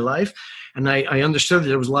have in my life. And I understood that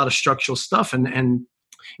there was a lot of structural stuff, and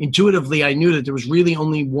intuitively, I knew that there was really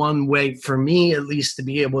only one way for me, at least, to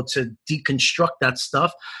be able to deconstruct that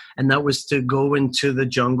stuff. And that was to go into the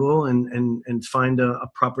jungle and find a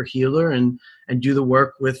proper healer and do the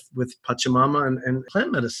work with Pachamama and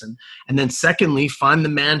plant medicine. And then secondly, find the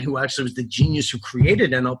man who actually was the genius who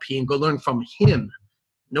created NLP and go learn from him.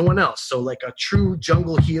 No one else. So like a true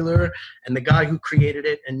jungle healer and the guy who created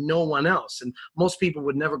it and no one else. And most people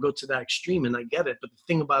would never go to that extreme, and I get it. But the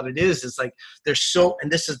thing about it is like they're so, and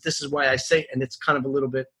this is why I say, and it's kind of a little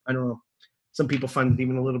bit, I don't know, some people find it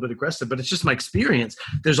even a little bit aggressive, but it's just my experience.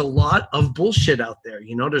 There's a lot of bullshit out there.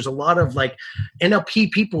 There's a lot of like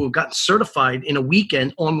NLP people who got certified in a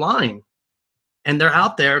weekend online. And they're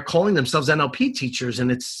out there calling themselves NLP teachers,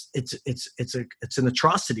 and it's an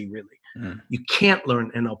atrocity, really. Mm. You can't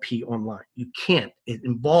learn NLP online. You can't. It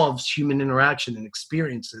involves human interaction and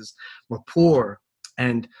experiences, rapport,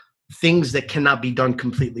 and things that cannot be done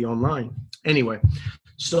completely online. Anyway,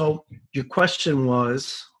 so your question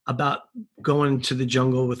was about going to the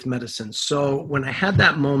jungle with medicine. So when I had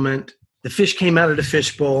that moment, the fish came out of the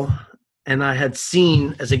fishbowl, and I had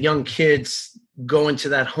seen as a young kid go into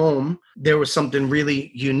that home, there was something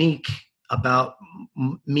really unique about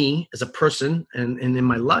me as a person and in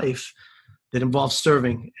my life that involved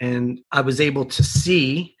serving. And I was able to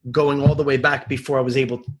see, going all the way back before I was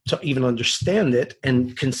able to even understand it,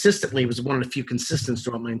 and consistently, it was one of the few consistents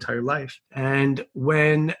throughout my entire life. And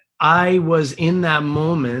when I was in that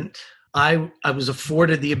moment, I was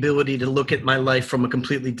afforded the ability to look at my life from a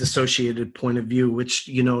completely dissociated point of view, which,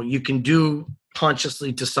 you can do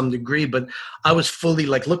consciously to some degree, but I was fully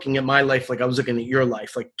like looking at my life like I was looking at your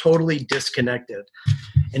life, like totally disconnected.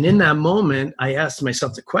 And in that moment, I asked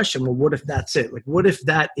myself the question, well, what if that's it? Like, what if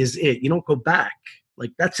that is it? You don't go back.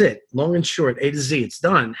 Like, that's it. Long and short, A to Z, it's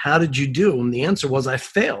done. How did you do? And the answer was I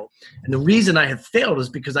failed. And the reason I had failed is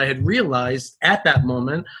because I had realized at that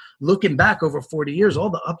moment, looking back over 40 years, all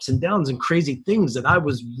the ups and downs and crazy things that I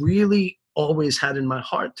was really always had in my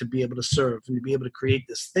heart to be able to serve and to be able to create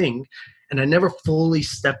this thing. And I never fully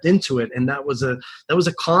stepped into it. And that was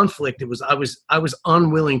a conflict. I was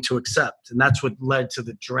unwilling to accept. And that's what led to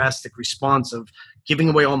the drastic response of giving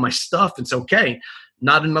away all my stuff. It's okay.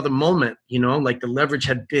 Not another moment, like the leverage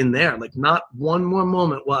had been there, like not one more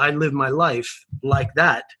moment while I live my life like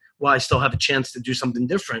that, while I still have a chance to do something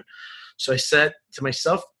different. So I said to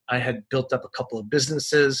myself, I had built up a couple of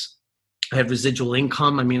businesses. I had residual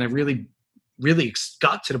income. I mean, I really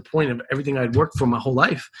got to the point of everything I'd worked for my whole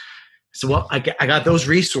life. So well, I got those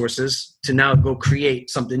resources to now go create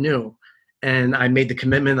something new. And I made the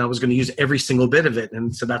commitment I was going to use every single bit of it.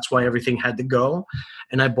 And so that's why everything had to go.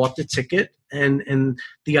 And I bought the ticket. And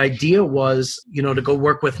the idea was, to go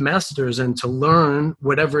work with masters and to learn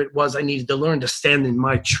whatever it was I needed to learn to stand in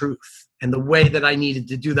my truth. And the way that I needed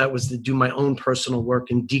to do that was to do my own personal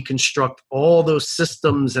work and deconstruct all those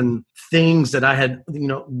systems and things that I had,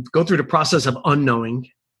 go through the process of unknowing,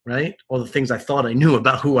 right? All the things I thought I knew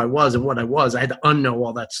about who I was and what I was. I had to unknow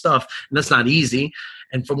all that stuff. And that's not easy.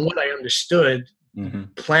 And from what I understood,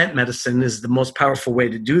 plant medicine is the most powerful way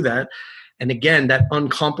to do that. And again, that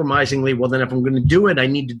uncompromisingly, well, then if I'm going to do it, I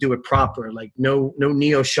need to do it proper. Like no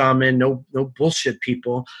neo shaman, no bullshit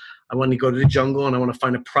people. I want to go to the jungle and I want to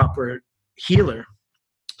find a proper healer.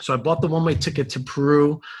 So I bought the one-way ticket to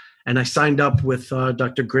Peru, and I signed up with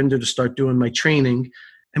Dr. Grinder to start doing my training.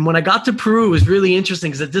 And when I got to Peru, it was really interesting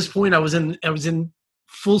because at this point I was in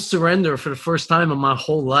full surrender for the first time in my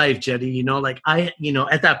whole life, Jetty.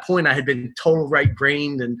 At that point I had been total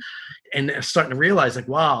right-brained and starting to realize like,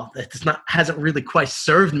 wow, hasn't really quite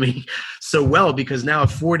served me so well, because now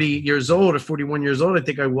at 40 years old or 41 years old, I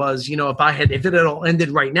think I was, if it had all ended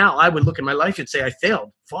right now, I would look at my life and say I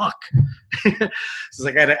failed. Fuck. So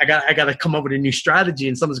I got to come up with a new strategy,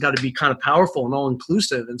 and something's got to be kind of powerful and all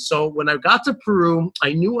inclusive. And so when I got to Peru,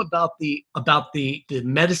 I knew about the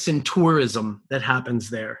medicine tourism that happens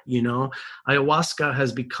there. Ayahuasca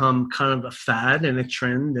has become kind of a fad and a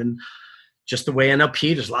trend, and just the way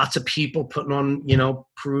NLP, there's lots of people putting on,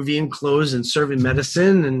 Peruvian clothes and serving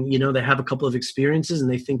medicine. And, they have a couple of experiences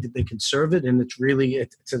and they think that they can serve it. And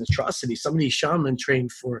it's an atrocity. Some of these shaman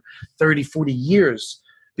trained for 30, 40 years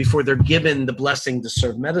before they're given the blessing to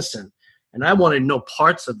serve medicine. And I wanted no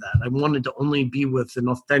parts of that. I wanted to only be with an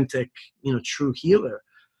authentic, true healer.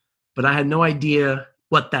 But I had no idea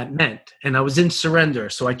what that meant. And I was in surrender.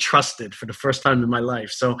 So I trusted for the first time in my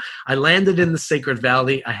life. So I landed in the Sacred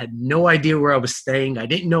Valley. I had no idea where I was staying. I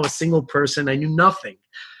didn't know a single person. I knew nothing.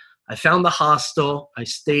 I found the hostel. I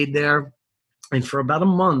stayed there. And for about a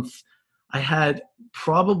month, I had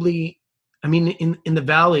probably, in the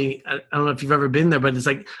Valley, I don't know if you've ever been there, but it's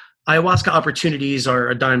like ayahuasca opportunities are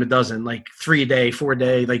a dime a dozen, like 3 a day, 4 a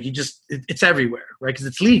day. Like it's everywhere, right? Because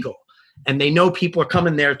it's legal. And they know people are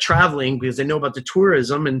coming there traveling because they know about the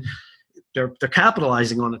tourism and they're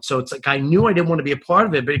capitalizing on it. So it's like I knew I didn't want to be a part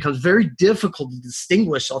of it, but it becomes very difficult to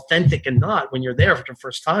distinguish authentic and not when you're there for the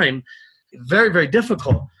first time. Very, very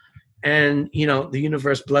difficult. And, the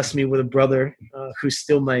universe blessed me with a brother who's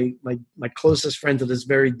still my closest friend to this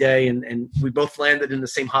very day. And we both landed in the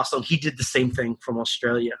same hostel. He did the same thing from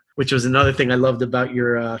Australia, which was another thing I loved about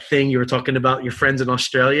your thing. You were talking about your friends in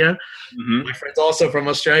Australia. Mm-hmm. My friend's also from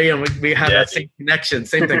Australia, and we have that same connection,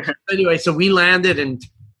 same thing. Anyway, so we landed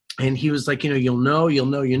and he was like, you'll know.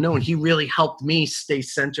 And he really helped me stay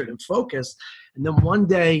centered and focused. And then one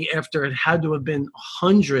day after it had to have been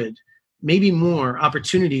 100, maybe more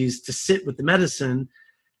opportunities to sit with the medicine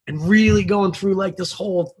and really going through like this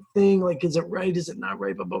whole thing, like, is it right? Is it not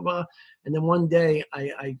right? Blah, blah, blah. And then one day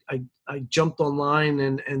I jumped online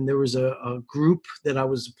and there was a group that I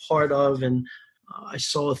was a part of. And I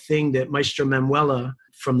saw a thing that Maestra Manuela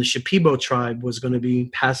from the Shipibo tribe was going to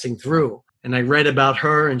be passing through. And I read about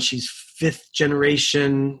her, and she's 5th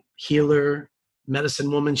generation healer,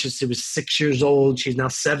 medicine woman. She was 6 years old. She's now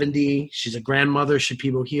 70. She's a grandmother,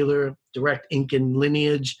 Shipibo healer, direct Incan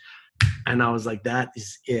lineage. And I was like, that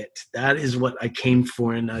is it. That is what I came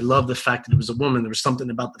for. And I love the fact that it was a woman. There was something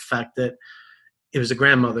about the fact that it was a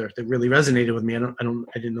grandmother that really resonated with me. I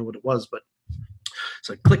didn't know what it was, but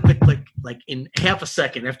so click, click, click, like in half a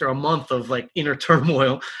second after a month of like inner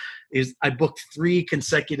turmoil I booked 3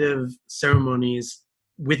 consecutive ceremonies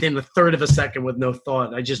within a third of a second with no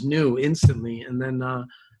thought. I just knew instantly. And then I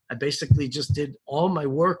basically just did all my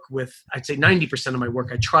work with, I'd say 90% of my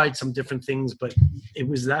work. I tried some different things, but it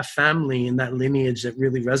was that family and that lineage that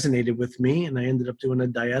really resonated with me. And I ended up doing a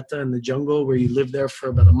dieta in the jungle where you live there for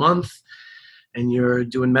about a month and you're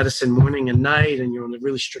doing medicine morning and night and you're on a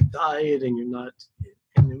really strict diet and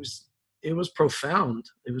it was profound.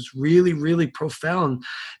 It was really, really profound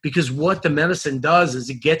because what the medicine does is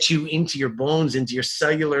it gets you into your bones, into your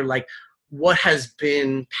cellular, like what has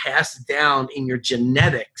been passed down in your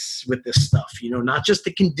genetics with this stuff, not just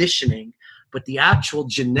the conditioning, but the actual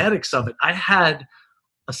genetics of it. I had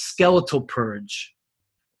a skeletal purge,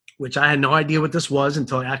 which I had no idea what this was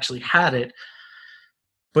until I actually had it.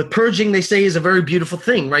 But purging, they say, is a very beautiful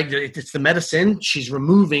thing, right? It's the medicine. She's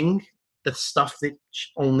removing the stuff that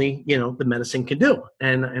only, the medicine can do.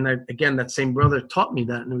 And again, that same brother taught me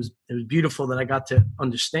that. And it was beautiful that I got to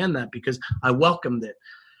understand that because I welcomed it.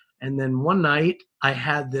 And then one night I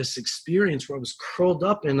had this experience where I was curled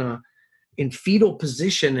up in fetal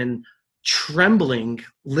position and trembling,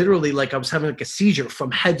 literally like I was having like a seizure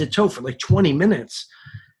from head to toe for like 20 minutes.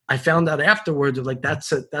 I found out afterwards, like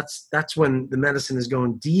that's when the medicine is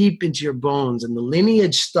going deep into your bones and the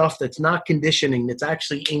lineage stuff that's not conditioning, that's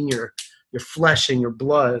actually in your flesh and your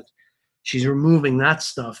blood. She's removing that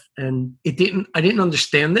stuff. And I didn't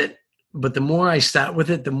understand it, but the more I sat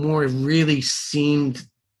with it, the more it really seemed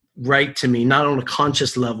right to me, not on a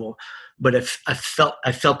conscious level, but I felt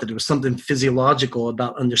that there was something physiological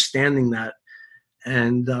about understanding that.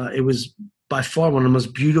 And it was by far one of the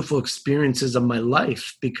most beautiful experiences of my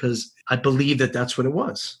life because I believe that that's what it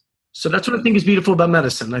was. So that's what I think is beautiful about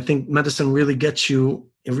medicine. I think medicine really gets you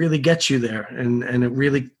there and it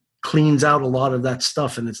really cleans out a lot of that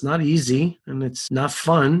stuff. And it's not easy and it's not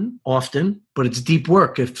fun often, but it's deep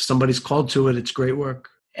work. If somebody's called to it, it's great work.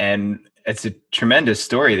 And it's a tremendous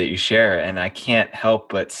story that you share. And I can't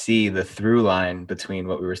help but see the through line between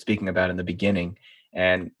what we were speaking about in the beginning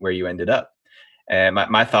and where you ended up. And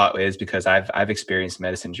my thought is because I've experienced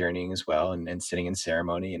medicine journeying as well and sitting in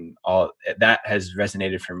ceremony and all that has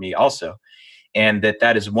resonated for me also. And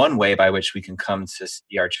that is one way by which we can come to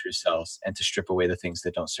see our true selves and to strip away the things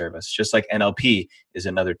that don't serve us. Just like NLP is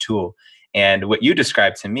another tool. And what you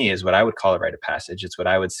described to me is what I would call a rite of passage. It's what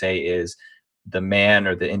I would say is the man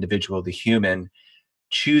or the individual, the human,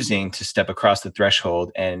 choosing to step across the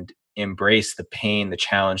threshold and embrace the pain, the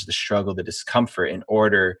challenge, the struggle, the discomfort in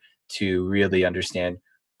order to really understand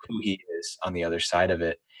who he is on the other side of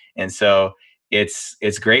it. And so it's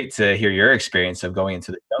great to hear your experience of going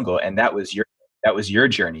into the jungle, and that was your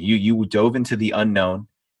journey. You dove into the unknown.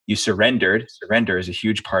 You surrendered. Surrender is a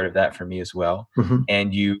huge part of that for me as well. Mm-hmm.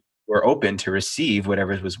 And you were open to receive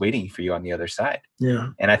whatever was waiting for you on the other side. Yeah.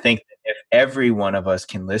 And I think that if every one of us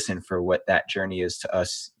can listen for what that journey is to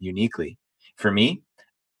us uniquely. For me,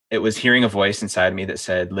 it was hearing a voice inside me that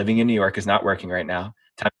said, living in New York is not working right now.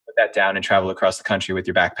 Time to put that down and travel across the country with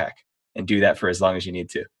your backpack and do that for as long as you need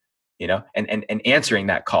to, and answering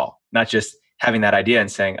that call, not just having that idea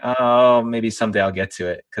and saying, oh, maybe someday I'll get to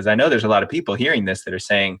it. Because I know there's a lot of people hearing this that are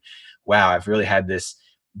saying, wow, I've really had this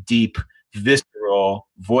deep, visceral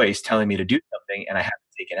voice telling me to do something and I haven't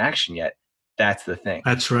taken action yet. That's the thing.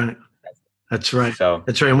 That's right. That's right. So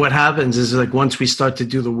that's right. And what happens is, like, once we start to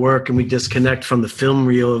do the work and we disconnect from the film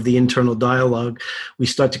reel of the internal dialogue, we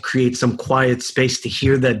start to create some quiet space to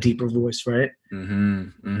hear that deeper voice, right? Mm-hmm.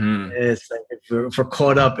 Mm-hmm. It's like if we're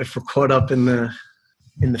caught up in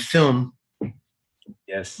the film,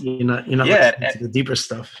 yes, you're not listening to the deeper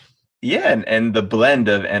stuff. Yeah, and the blend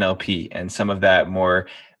of NLP and some of that more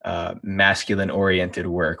masculine oriented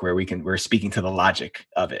work where we're speaking to the logic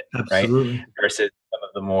of it, absolutely, right? Versus some of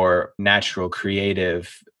the more natural,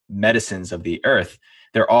 creative medicines of the earth.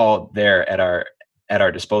 They're all there at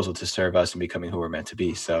our disposal to serve us in becoming who we're meant to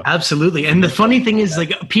be. So absolutely. And the funny thing is,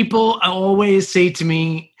 like, people always say to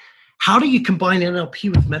me, how do you combine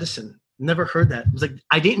NLP with medicine? Never heard that. It was like,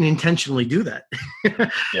 I didn't intentionally do that.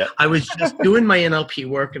 Yeah. I was just doing my NLP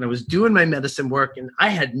work and I was doing my medicine work, and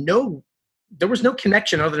there was no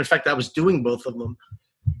connection other than the fact that I was doing both of them.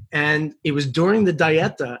 And it was during the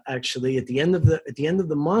dieta, actually, at the end of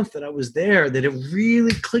the month that I was there, that it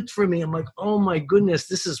really clicked for me. I'm like, oh my goodness,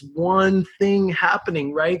 this is one thing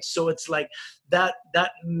happening, right? So it's like that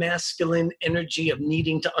masculine energy of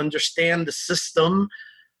needing to understand the system.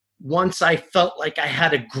 Once I felt like I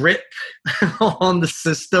had a grip on the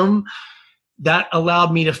system, that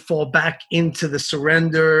allowed me to fall back into the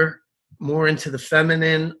surrender, more into the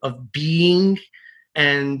feminine of being.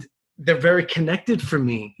 And they're very connected for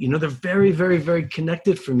me. They're very, very, very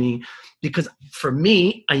connected for me, because for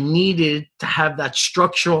me, I needed to have that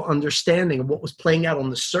structural understanding of what was playing out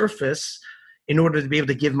on the surface in order to be able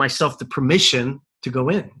to give myself the permission to go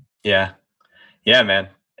in. Yeah. Yeah, man.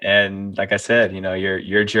 And like I said,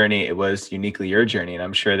 your journey, it was uniquely your journey. And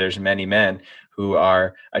I'm sure there's many men who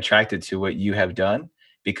are attracted to what you have done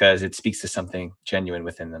because it speaks to something genuine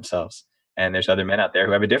within themselves. And there's other men out there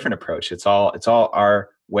who have a different approach. It's all our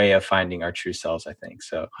way of finding our true selves, I think.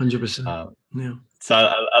 So 100%. Yeah. So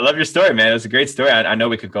I love your story, man. It was a great story. I know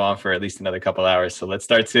we could go on for at least another couple hours. So let's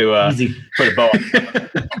start to put a bow on.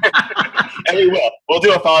 And we will. We'll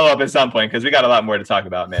do a follow-up at some point because we got a lot more to talk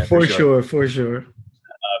about, man. For sure.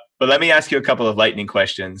 But let me ask you a couple of lightning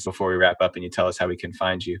questions before we wrap up and you tell us how we can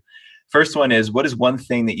find you. First one is, what is one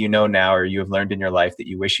thing that you know now or you have learned in your life that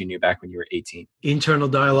you wish you knew back when you were 18? Internal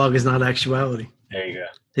dialogue is not actuality. There you go.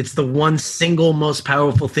 It's the one single most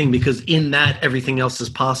powerful thing, because in that, everything else is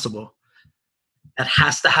possible. It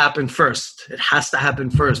has to happen first. It has to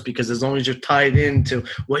happen first, because as long as you're tied into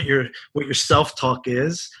what your self-talk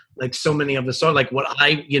is, like so many of us are, like what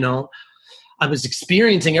I was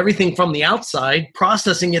experiencing everything from the outside,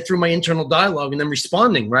 processing it through my internal dialogue, and then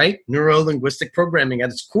responding, right? Neurolinguistic programming at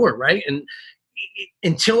its core, right? And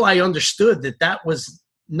until I understood that was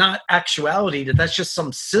not actuality, that's just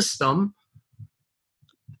some system,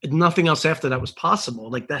 nothing else after that was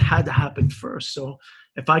possible. Like, that had to happen first. So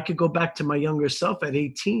if I could go back to my younger self at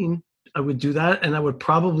 18, I would do that. And I would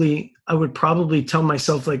probably tell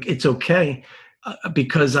myself, like, it's okay,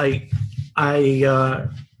 because I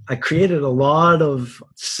created a lot of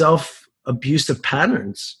self-abusive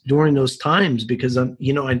patterns during those times, because I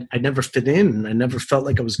never fit in and I never felt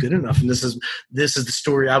like I was good enough. And this is the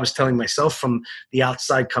story I was telling myself from the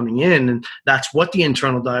outside coming in. And that's what the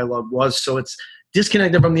internal dialogue was. So it's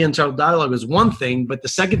disconnected from the internal dialogue is one thing, but the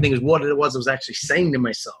second thing is what it was I was actually saying to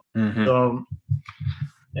myself. Mm-hmm. So,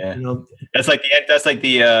 yeah, that's like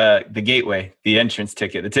the gateway, the entrance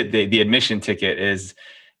ticket, the admission ticket is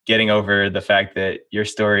getting over the fact that your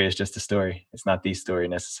story is just a story. It's not the story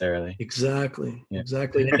necessarily. Exactly. Yeah.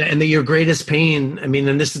 Exactly. And that your greatest pain, I mean,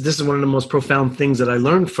 and this is one of the most profound things that I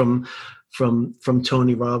learned from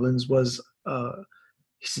Tony Robbins was,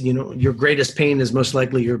 your greatest pain is most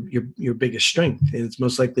likely your biggest strength. It's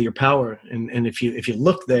most likely your power. And if you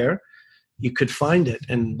look there, you could find it.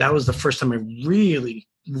 And that was the first time I really,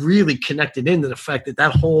 really connected into the fact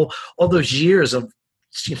that all those years of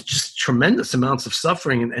just tremendous amounts of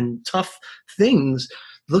suffering and tough things,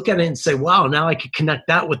 look at it and say, wow, now I could connect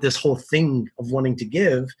that with this whole thing of wanting to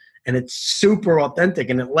give. and it's super authentic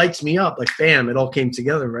and it lights me up. Like, bam, it all came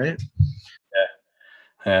together, right?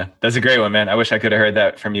 Yeah, that's a great one, man. I wish I could have heard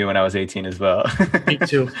that from you when I was 18 as well. Me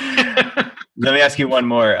too. Let me ask you one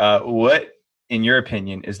more. What, in your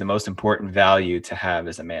opinion, is the most important value to have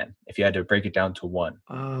as a man? If you had to break it down to one.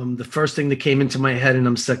 The first thing that came into my head, and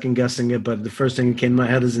I'm second guessing it, but the first thing that came to my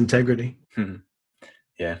head is integrity.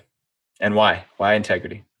 Yeah. And why? Why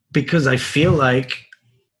integrity? Because I feel like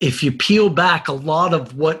if you peel back a lot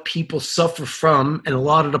of what people suffer from and a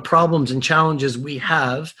lot of the problems and challenges we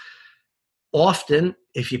have, often,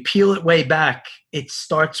 if you peel it way back, it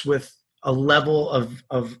starts with a level of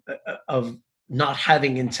not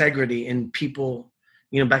having integrity in people,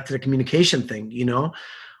 back to the communication thing,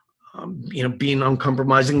 being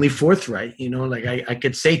uncompromisingly forthright, like I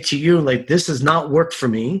could say to you, like, this has not worked for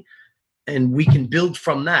me, and we can build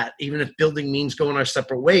from that, even if building means going our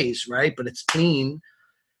separate ways, right? But it's clean,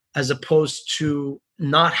 as opposed to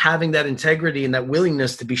not having that integrity and that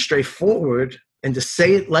willingness to be straightforward and to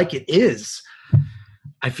say it like it is.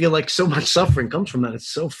 I feel like so much suffering comes from that. It's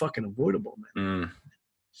so fucking avoidable, man.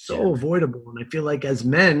 Avoidable. And I feel like as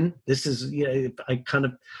men, this is, I kind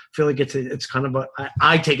of feel like it's kind of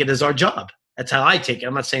I take it as our job. That's how I take it.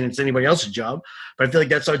 I'm not saying it's anybody else's job, but I feel like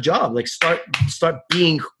that's our job. Like, start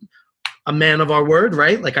being a man of our word,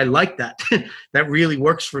 right? Like, I like that. That really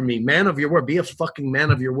works for me. Man of your word. Be a fucking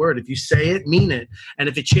man of your word. If you say it, mean it. And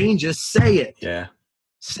if it changes, say it. Yeah.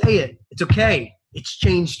 Say it. It's okay. It's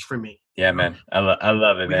changed for me. Yeah, man. I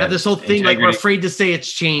love it, man. We have this whole thing integrity. Like, we're afraid to say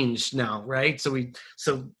it's changed now, right? So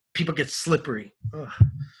people get slippery.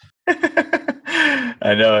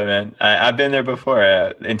 I know it, man. I've been there before.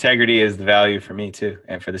 Integrity is the value for me too,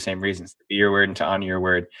 and for the same reasons. To be your word and to honor your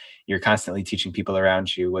word. You're constantly teaching people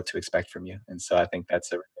around you what to expect from you, and so I think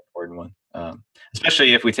that's a really important one.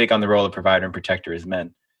 Especially if we take on the role of provider and protector as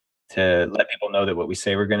men, to let people know that what we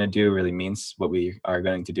say we're going to do really means what we are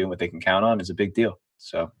going to do, and what they can count on is a big deal.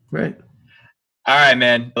 So, right. All right,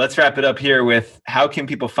 man. Let's wrap it up here with, how can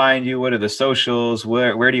people find you? What are the socials?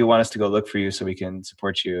 Where do you want us to go look for you so we can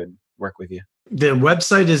support you and work with you? The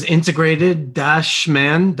website is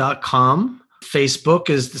integrated-man.com. Facebook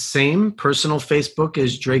is the same. Personal Facebook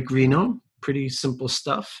is Drake Reno. Pretty simple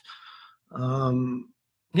stuff.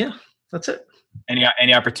 Yeah, that's it.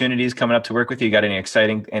 Any opportunities coming up to work with you? You got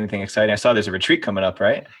anything exciting? I saw there's a retreat coming up,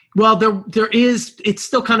 right? Well, there is. It's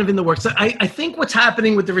still kind of in the works. I think what's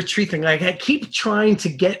happening with the retreat thing, like, I keep trying to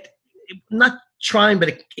get, not trying, but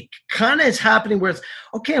it kind of is happening where it's,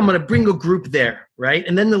 okay, I'm going to bring a group there, right?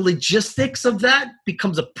 And then the logistics of that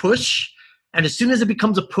becomes a push. And as soon as it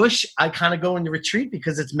becomes a push, I kind of go into retreat,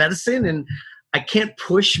 because it's medicine and I can't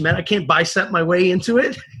push, I can't bicep my way into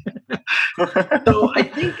it. So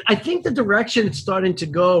I think the direction it's starting to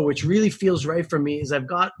go, which really feels right for me, is I've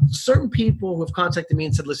got certain people who have contacted me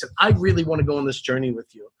and said, listen, I really want to go on this journey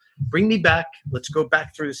with you. Bring me back. Let's go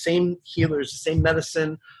back through the same healers, the same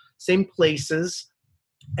medicine, same places.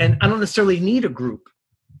 And I don't necessarily need a group.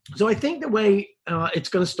 So I think the way it's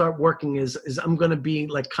going to start working is I'm going to be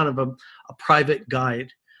like kind of a private guide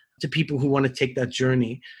to people who want to take that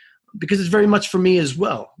journey, because it's very much for me as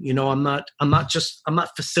well. I'm not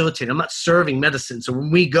facilitating. I'm not serving medicine. So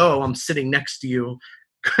when we go, I'm sitting next to you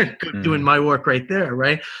doing my work right there.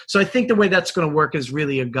 Right. So I think the way that's going to work is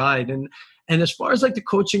really a guide. And as far as like the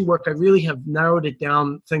coaching work, I really have narrowed it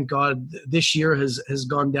down. Thank God this year has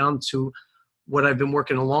gone down to what I've been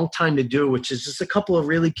working a long time to do, which is just a couple of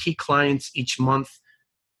really key clients each month.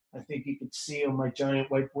 I think you can see on my giant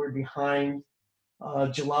whiteboard behind.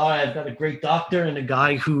 July, I've got a great doctor and a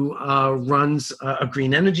guy who runs a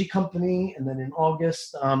green energy company. And then in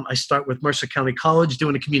August, I start with Mercer County College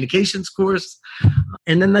doing a communications course.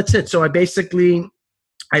 And then that's it. So I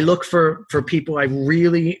look for people I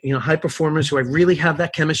really, high performers who I really have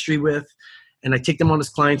that chemistry with. And I take them on as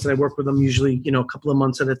clients, and I work with them usually, a couple of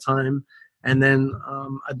months at a time. And then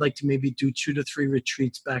I'd like to maybe do 2 to 3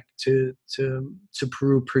 retreats back to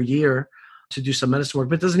Peru per year to do some medicine work.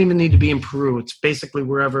 But it doesn't even need to be in Peru. It's basically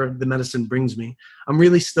wherever the medicine brings me. I'm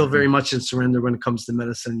really still very much in surrender when it comes to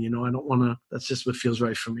medicine. I don't want to, that's just what feels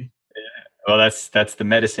right for me. Well, that's the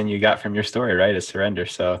medicine you got from your story, right? Is surrender.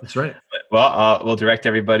 So that's right. Well, we'll direct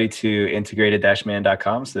everybody to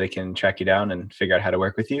integrated-man.com so they can track you down and figure out how to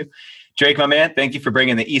work with you. Drake, my man, thank you for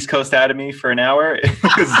bringing the East Coast out of me for an hour. It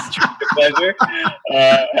was pleasure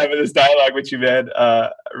having this dialogue with you, man.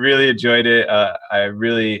 Really enjoyed it. I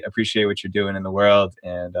really appreciate what you're doing in the world,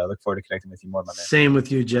 and look forward to connecting with you more, my man. Same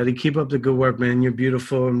with you, Jetty. Keep up the good work, man. You're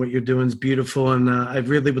beautiful, and what you're doing is beautiful. And I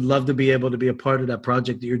really would love to be able to be a part of that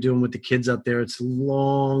project that you're doing with the kids out there. It's a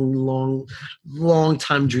long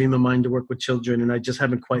time dream of mine to work with children, and I just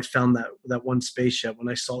haven't quite found that one space yet. When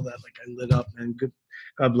I saw that, like, I lit up, man. Good.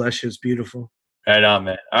 God bless you. It's beautiful. Right on,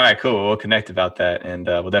 man. All right, cool. We'll connect about that, and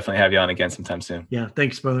we'll definitely have you on again sometime soon. Yeah,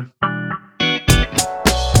 thanks, brother.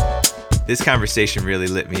 This conversation really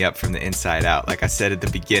lit me up from the inside out. Like I said at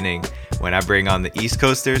the beginning, when I bring on the East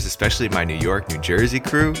Coasters, especially my New York, New Jersey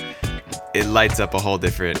crew, it lights up a whole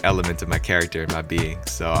different element of my character and my being.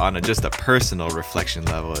 So on just a personal reflection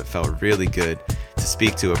level, it felt really good to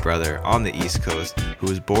speak to a brother on the East Coast who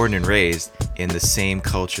was born and raised in the same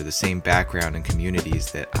culture, the same background and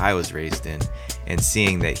communities that I was raised in, and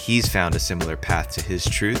seeing that he's found a similar path to his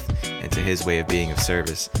truth and to his way of being of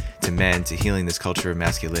service to men, to healing this culture of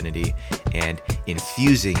masculinity and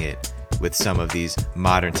infusing it with some of these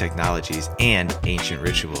modern technologies and ancient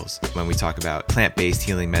rituals. When we talk about plant-based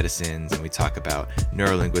healing medicines and we talk about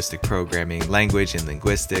neurolinguistic programming, language and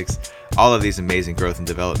linguistics, all of these amazing growth and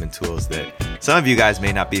development tools that some of you guys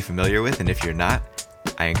may not be familiar with. And if you're not,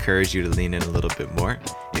 I encourage you to lean in a little bit more.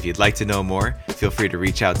 If you'd like to know more, feel free to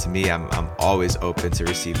reach out to me. I'm always open to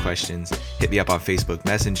receive questions. Hit me up on Facebook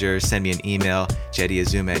Messenger, send me an email,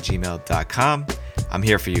 jettyazuma@gmail.com. I'm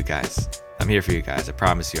here for you guys. I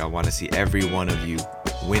promise you, I want to see every one of you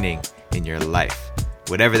winning in your life.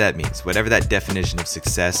 Whatever that means, whatever that definition of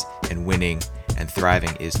success and winning and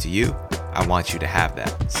thriving is to you, I want you to have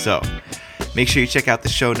that. So make sure you check out the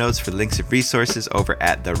show notes for links and resources over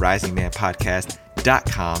at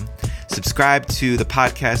therisingmanpodcast.com. Subscribe to the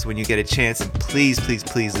podcast when you get a chance, and please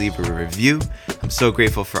leave a review. I'm so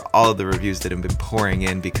grateful for all of the reviews that have been pouring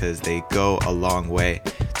in because they go a long way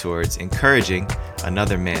towards encouraging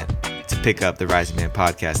another man to pick up the Rising Man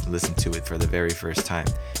podcast and listen to it for the very first time.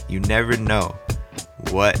 You never know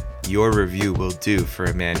what your review will do for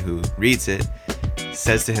a man who reads it,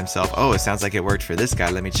 says to himself, oh, it sounds like it worked for this guy,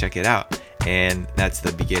 let me check it out. And that's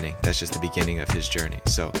the beginning. That's just the beginning of his journey.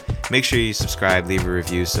 So make sure you subscribe, leave a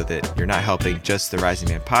review so that you're not helping just the Rising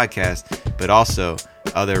Man podcast, but also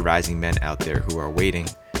other rising men out there who are waiting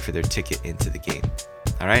for their ticket into the game.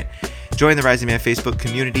 All right. Join the Rising Man Facebook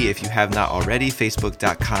community if you have not already.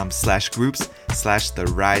 Facebook.com/groups/The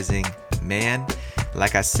Rising Man.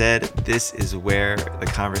 Like I said, this is where the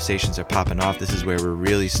conversations are popping off. This is where we're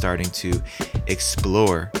really starting to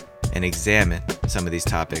explore and examine some of these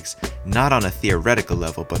topics, not on a theoretical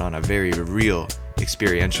level, but on a very real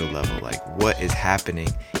experiential level. Like, what is happening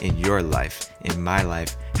in your life, in my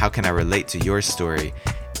life? How can I relate to your story?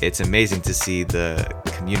 It's amazing to see the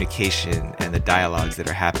communication and the dialogues that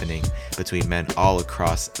are happening between men all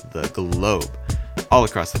across the globe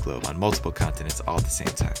on multiple continents all at the same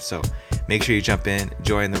time. So make sure you jump in,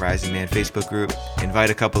 join the Rising Man Facebook group, invite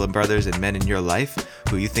a couple of brothers and men in your life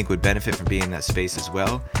who you think would benefit from being in that space as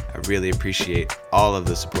well. I really appreciate all of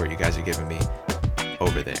the support you guys are giving me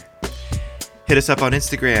over there. Hit us up on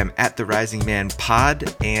Instagram at The Rising Man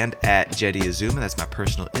Pod and at Jetty Azuma. That's my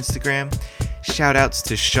personal Instagram. Shout outs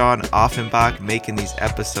to Sean Offenbach making these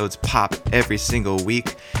episodes pop every single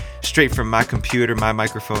week. Straight from my computer, my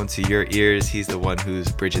microphone to your ears. He's the one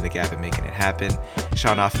who's bridging the gap and making it happen.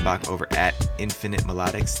 Sean Offenbach over at Infinite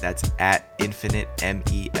Melodics. That's at Infinite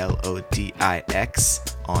MELODIX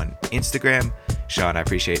on Instagram. Sean, I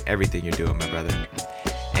appreciate everything you're doing, my brother.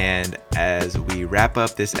 And as we wrap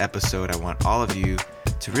up this episode, I want all of you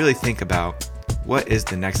to really think about what is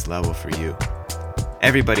the next level for you.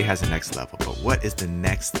 Everybody has a next level, but what is the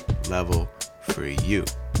next level for you?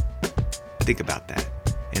 Think about that.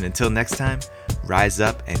 And until next time, rise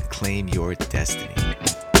up and claim your destiny.